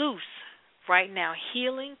loose right now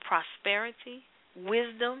healing, prosperity,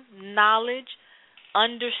 wisdom, knowledge,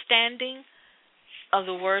 understanding of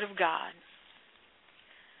the Word of God.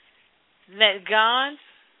 That, God,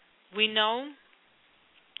 we know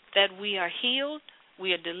that we are healed,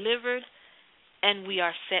 we are delivered, and we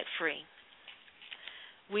are set free.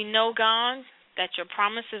 We know, God, that Your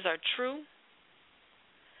promises are true.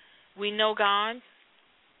 We know, God,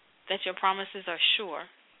 that Your promises are sure,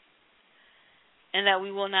 and that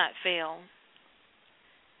we will not fail.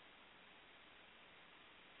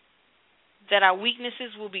 That our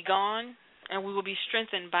weaknesses will be gone, and we will be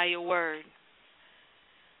strengthened by Your word.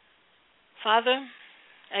 Father,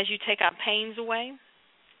 as You take our pains away,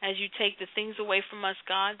 as You take the things away from us,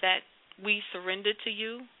 God, that we surrender to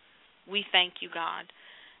You, we thank You, God.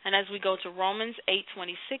 And as we go to Romans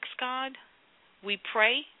 8:26, God, we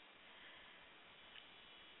pray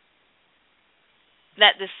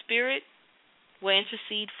that the Spirit will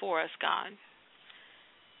intercede for us, God.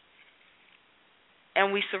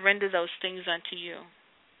 And we surrender those things unto You.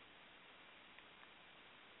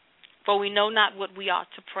 For we know not what we ought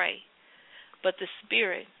to pray, but the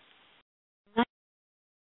Spirit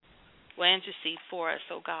will intercede for us,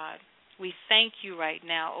 O God. We thank You right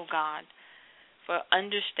now, O God, for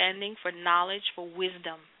understanding, for knowledge, for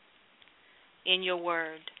wisdom in Your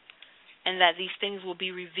word, and that these things will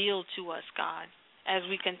be revealed to us, God, as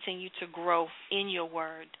we continue to grow in Your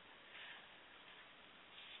word.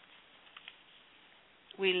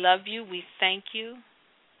 We love you. We thank you.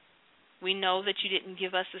 We know that you didn't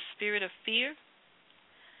give us a spirit of fear,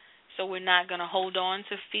 so we're not going to hold on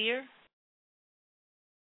to fear,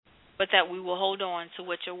 but that we will hold on to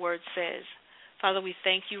what your word says. Father, we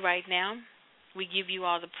thank you right now. We give you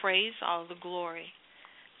all the praise, all the glory.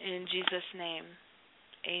 In Jesus' name,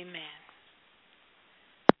 amen.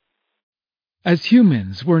 As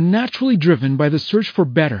humans, we're naturally driven by the search for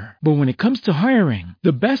better. But when it comes to hiring,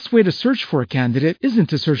 the best way to search for a candidate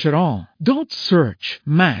isn't to search at all. Don't search,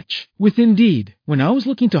 match with Indeed. When I was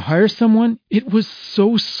looking to hire someone, it was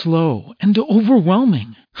so slow and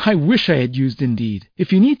overwhelming. I wish I had used Indeed.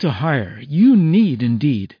 If you need to hire, you need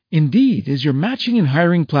Indeed. Indeed is your matching and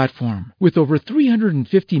hiring platform with over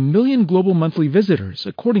 350 million global monthly visitors,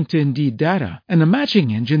 according to Indeed data, and a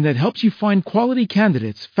matching engine that helps you find quality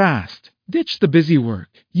candidates fast. Ditch the busy work.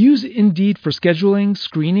 Use Indeed for scheduling,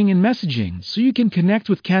 screening, and messaging so you can connect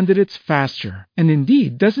with candidates faster. And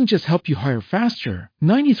Indeed doesn't just help you hire faster.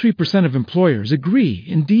 93% of employers agree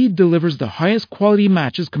Indeed delivers the highest quality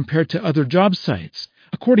matches compared to other job sites,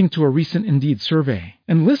 according to a recent Indeed survey.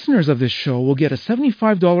 And listeners of this show will get a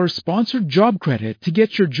 $75 sponsored job credit to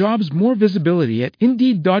get your jobs more visibility at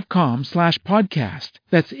Indeed.com/podcast.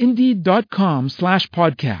 That's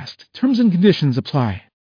Indeed.com/podcast. Terms and conditions apply.